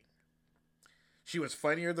saying. She was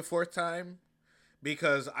funnier the 4th time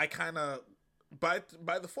because I kind of, by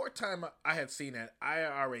the 4th time I had seen it, I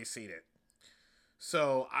already seen it.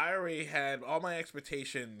 So I already had all my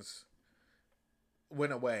expectations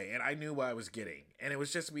went away, and I knew what I was getting. And it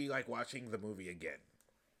was just me like watching the movie again.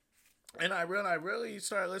 And I really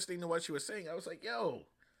started listening to what she was saying. I was like, yo,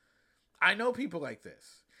 I know people like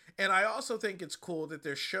this. And I also think it's cool that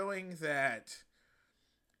they're showing that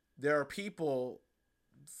there are people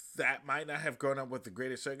that might not have grown up with the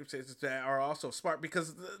greatest circumstances that are also smart.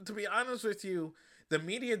 Because to be honest with you, the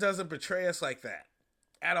media doesn't portray us like that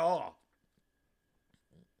at all.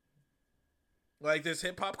 Like this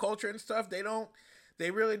hip hop culture and stuff,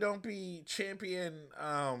 they really don't be champion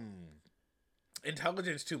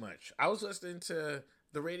intelligence too much. I was listening to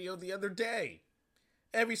the radio the other day.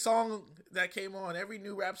 Every song that came on, every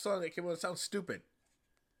new rap song that came on sounds stupid.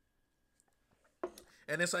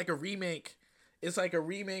 And it's like a remake. It's like a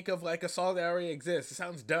remake of like a song that already exists. It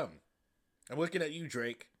sounds dumb. I'm looking at you,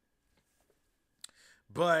 Drake.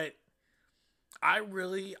 But I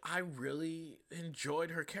really enjoyed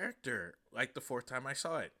her character like the fourth time I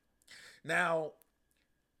saw it. Now,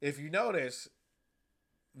 if you notice,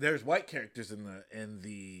 there's white characters in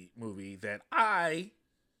the movie that I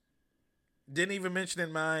didn't even mention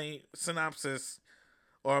in my synopsis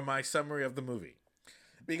or my summary of the movie.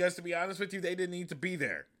 Because to be honest with you, they didn't need to be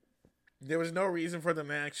there. There was no reason for them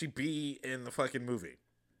to actually be in the fucking movie.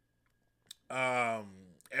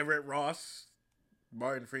 Everett Ross,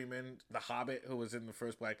 Martin Freeman, the Hobbit, who was in the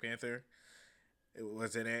first Black Panther, it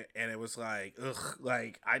was in it, and it was like, ugh,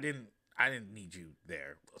 like I didn't need you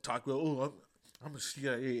there. Talk about, oh, I'm a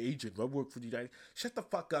CIA agent. I work for the United. Shut the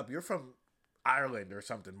fuck up. You're from Ireland or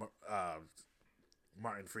something.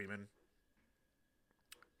 Martin Freeman,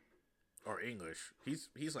 or English.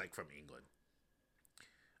 He's like from England.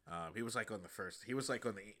 He was like on the first. He was like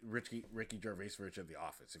on the Ricky Gervais version of The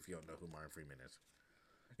Office. If you don't know who Martin Freeman is,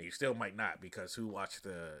 and you still might not, because who watched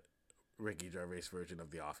the Ricky Gervais version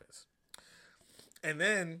of The Office? And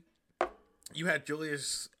then you had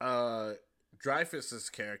Julius Dreyfus's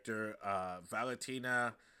character,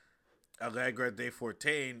 Valentina Allegra de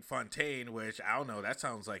Fontaine, which I don't know. That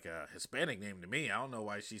sounds like a Hispanic name to me. I don't know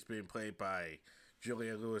why she's being played by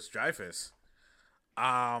Julia Louis Dreyfus.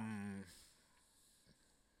 I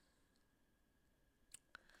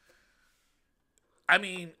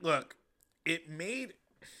mean, look, it made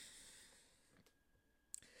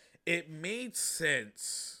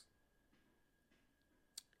sense.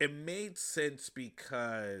 It made sense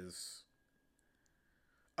because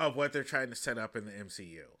of what they're trying to set up in the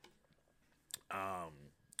MCU.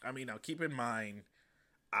 I mean, now keep in mind,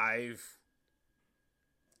 I've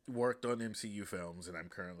worked on MCU films, and I'm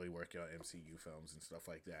currently working on MCU films and stuff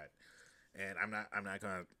like that. And I'm not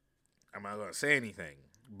gonna say anything.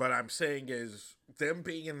 But I'm saying is them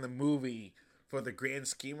being in the movie, for the grand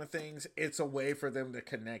scheme of things, it's a way for them to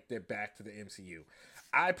connect it back to the MCU.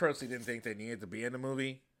 I personally didn't think they needed to be in the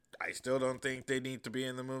movie. I still don't think they need to be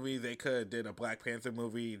in the movie. They could have did a Black Panther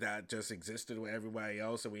movie that just existed with everybody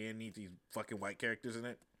else, and we didn't need these fucking white characters in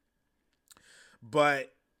it.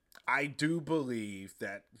 But I do believe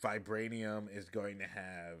that Vibranium is going to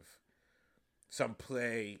have some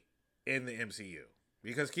play in the MCU.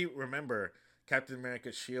 Because remember, Captain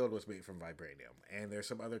America's shield was made from vibranium, and there's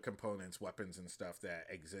some other components, weapons and stuff that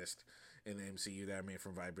exist in the MCU that are made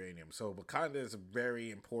from vibranium. So Wakanda is a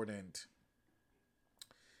very important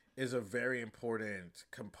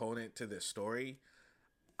component to this story.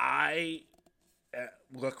 I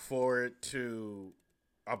look forward to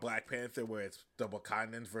a Black Panther where it's the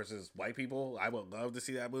Wakandans versus white people. I would love to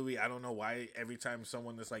see that movie. I don't know why every time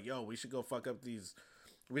someone is like, "Yo, we should go fuck up the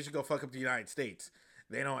United States,"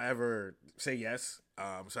 they don't ever say yes.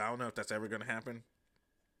 So I don't know if that's ever going to happen.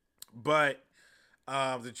 But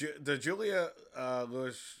the Julia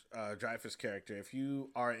Louis Dreyfus character, if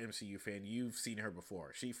you are an MCU fan, you've seen her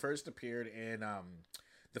before. She first appeared in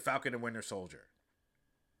The Falcon and Winter Soldier,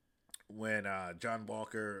 when John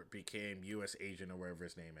Walker became U.S. agent or whatever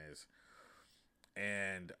his name is.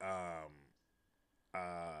 And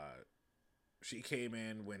she came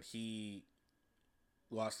in when he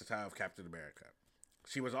lost the title of Captain America.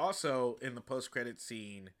 She was also in the post-credit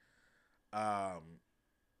scene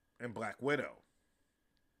in Black Widow.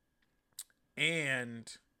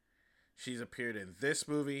 And she's appeared in this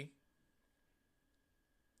movie.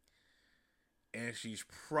 And she's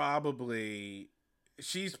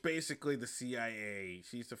basically the CIA.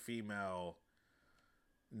 She's the female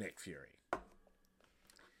Nick Fury.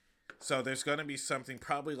 So there's going to be something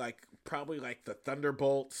probably like the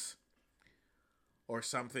Thunderbolts or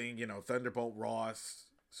something, Thunderbolt Ross.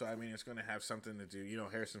 So, I mean, it's going to have something to do.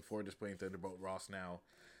 Harrison Ford is playing Thunderbolt Ross now.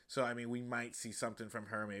 So, I mean, we might see something from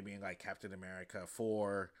her maybe in, like, Captain America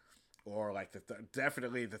 4 or, like,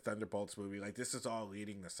 definitely the Thunderbolts movie. Like, this is all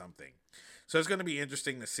leading to something. So, it's going to be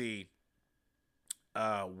interesting to see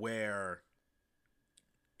where,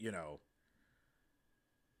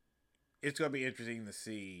 it's going to be interesting to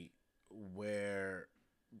see where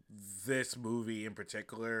this movie in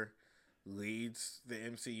particular leads the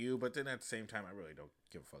MCU, but then at the same time, I really don't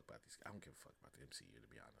give a fuck about these. I don't give a fuck about the MCU, to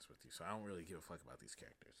be honest with you. So I don't really give a fuck about these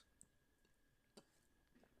characters.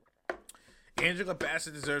 Angela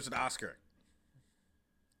Bassett deserves an Oscar.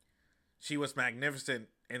 She was magnificent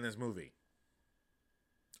in this movie.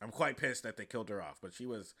 I'm quite pissed that they killed her off, but she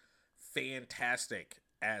was fantastic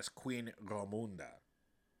as Queen Ramunda.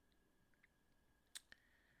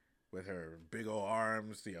 With her big old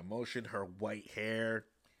arms, the emotion, her white hair,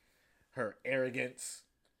 her arrogance,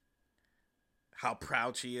 how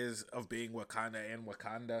proud she is of being Wakanda and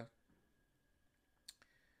Wakanda.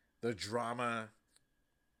 The drama.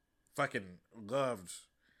 I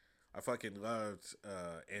fucking loved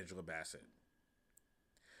Angela Bassett.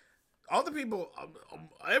 All the people,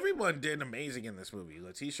 everyone did amazing in this movie.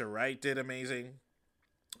 Letitia Wright did amazing.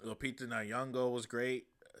 Lupita Nyong'o was great.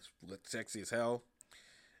 Looked sexy as hell.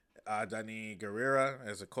 Dani Guerrera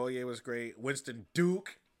as Okoye was great. Winston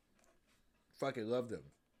Duke. Fucking loved him.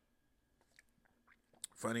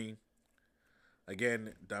 Funny.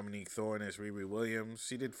 Again, Dominique Thorne as Riri Williams.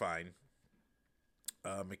 She did fine.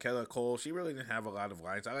 Michaela Cole, she really didn't have a lot of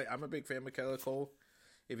lines. I'm a big fan of Michaela Cole.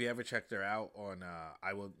 If you ever checked her out on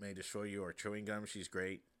I Will May Destroy You or Chewing Gum, she's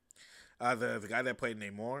great. The guy that played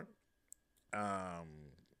Namor,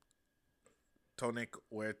 Tonic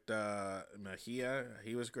with Mejia,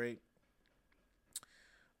 he was great.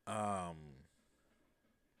 But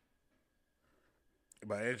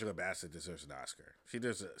Angela Bassett deserves an Oscar. She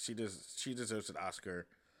deserves an Oscar,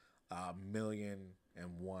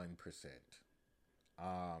 1,001%.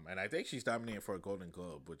 And I think she's nominated for a Golden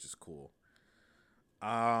Globe, which is cool.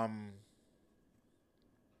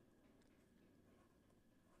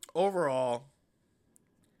 Overall,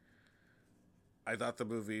 I thought the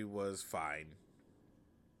movie was fine.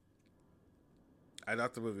 I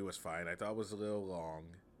thought it was a little long.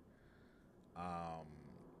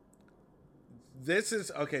 This is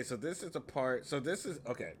okay. So this is the part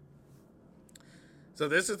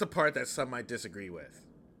that some might disagree with.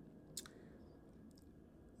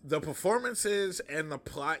 The performances and the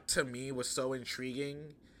plot to me was so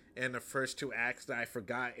intriguing in the first two acts that I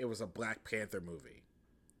forgot it was a Black Panther movie.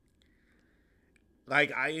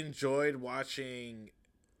 Like, I enjoyed watching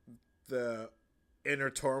the inner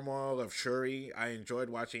turmoil of Shuri. I enjoyed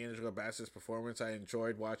watching Angela Bassett's performance. I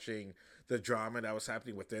enjoyed watching the drama that was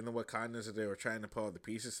happening within the Wakandans as they were trying to pull all the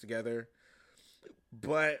pieces together.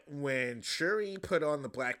 But when Shuri put on the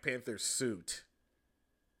Black Panther suit,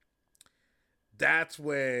 that's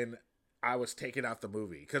when I was taken out the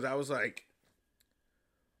movie. Because I was like,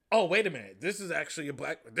 oh, wait a minute. This is a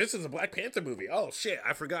Black Panther movie. Oh, shit,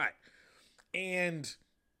 I forgot. And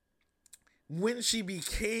when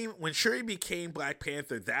Shuri became Black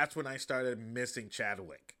Panther, that's when I started missing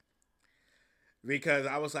Chadwick. Because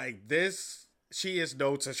I was like, she is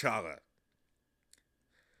no T'Challa.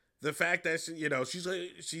 The fact that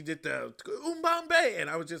she did the Umbambe, and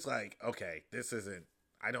I was just like, okay, this isn't.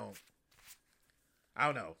 I don't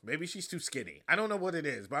know. Maybe she's too skinny. I don't know what it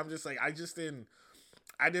is, but I'm just like, I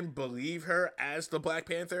didn't believe her as the Black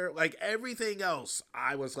Panther. Like, everything else,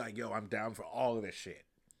 I was like, yo, I'm down for all of this shit.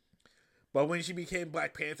 But when she became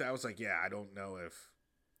Black Panther, I was like, yeah, I don't know if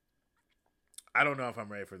I'm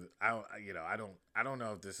ready for this. I don't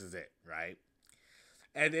know if this is it, right?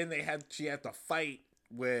 And then she had to fight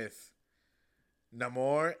with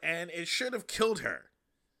Namor, and it should have killed her.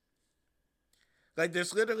 Like,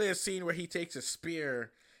 there's literally a scene where he takes a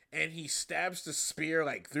spear and he stabs the spear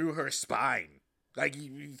like through her spine. Like,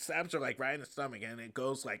 he stabs her like right in the stomach, and it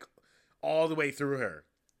goes like all the way through her.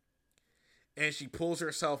 And she pulls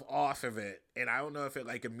herself off of it, and I don't know if it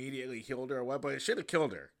like immediately healed her or what, but it should have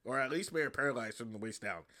killed her, or at least made her paralyzed from the waist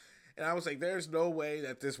down. And I was like, there's no way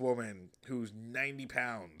that this woman who's 90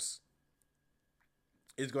 pounds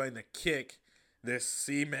is going to kick this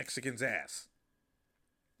sea Mexican's ass.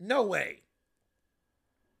 No way.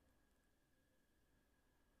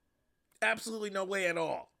 Absolutely no way at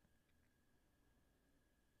all.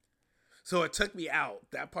 So it took me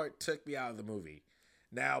out. That part took me out of the movie.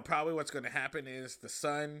 Now, probably what's going to happen is the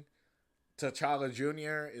son, T'Challa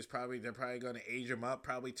Jr., they're probably going to age him up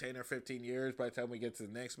probably 10 or 15 years by the time we get to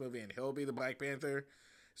the next movie, and he'll be the Black Panther.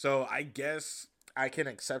 So I guess I can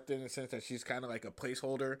accept it in the sense that she's kind of like a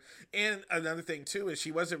placeholder. And another thing, too, is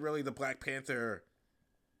she wasn't really the Black Panther.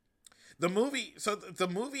 The movie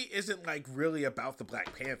isn't like really about the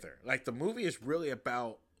Black Panther. Like, the movie is really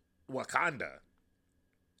about Wakanda.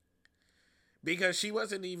 Because she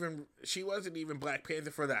wasn't even Black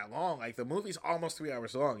Panther for that long. Like, the movie's almost 3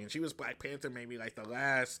 hours long, and she was Black Panther maybe like the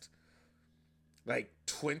last like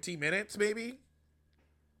 20 minutes maybe.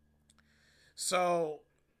 So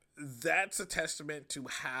that's a testament to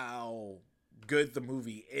how good the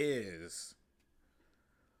movie is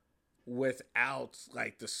without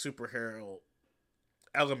like the superhero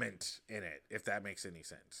element in it, if that makes any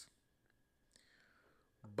sense.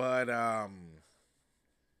 But I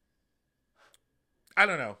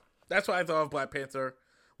don't know. That's why I thought of Black Panther,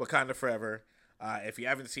 Wakanda Forever. If you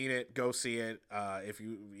haven't seen it, go see it. If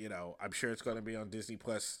you know, I'm sure it's going to be on Disney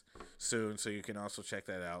Plus soon, so you can also check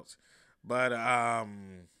that out. But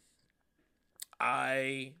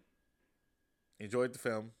I enjoyed the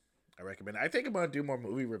film. I recommend it. I think I'm going to do more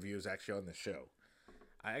movie reviews actually on the show.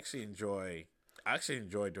 I actually enjoy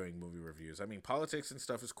doing movie reviews. I mean, politics and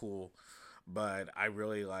stuff is cool, but I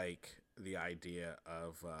really like the idea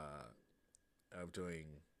of doing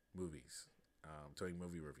movies, doing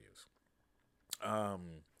movie reviews.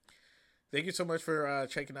 Thank you so much for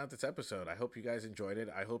checking out this episode. I hope you guys enjoyed it.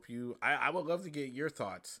 I would love to get your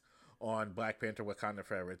thoughts on Black Panther Wakanda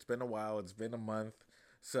Forever. It's been a while. It's been a month.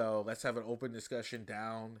 So let's have an open discussion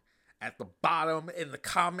down at the bottom in the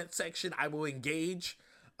comment section. I will engage.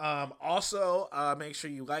 Also, make sure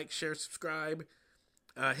you like, share, subscribe.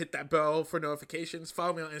 Hit that bell for notifications.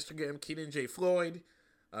 Follow me on Instagram, Keenan J. Floyd.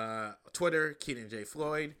 Twitter, Keenan J.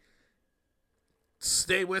 Floyd.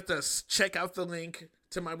 Stay with us. Check out the link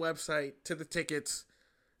to my website, to the tickets,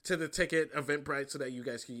 to the ticket Eventbrite, so that you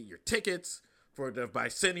guys can get your tickets for the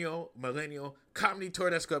bicentennial millennial comedy tour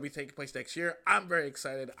that's going to be taking place next year. I'm very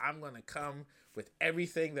excited. I'm going to come with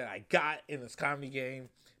everything that I got in this comedy game.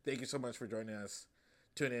 Thank you so much for joining us.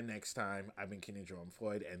 Tune in next time. I've been Keenan Jerome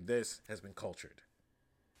Floyd, and this has been Kultur'd.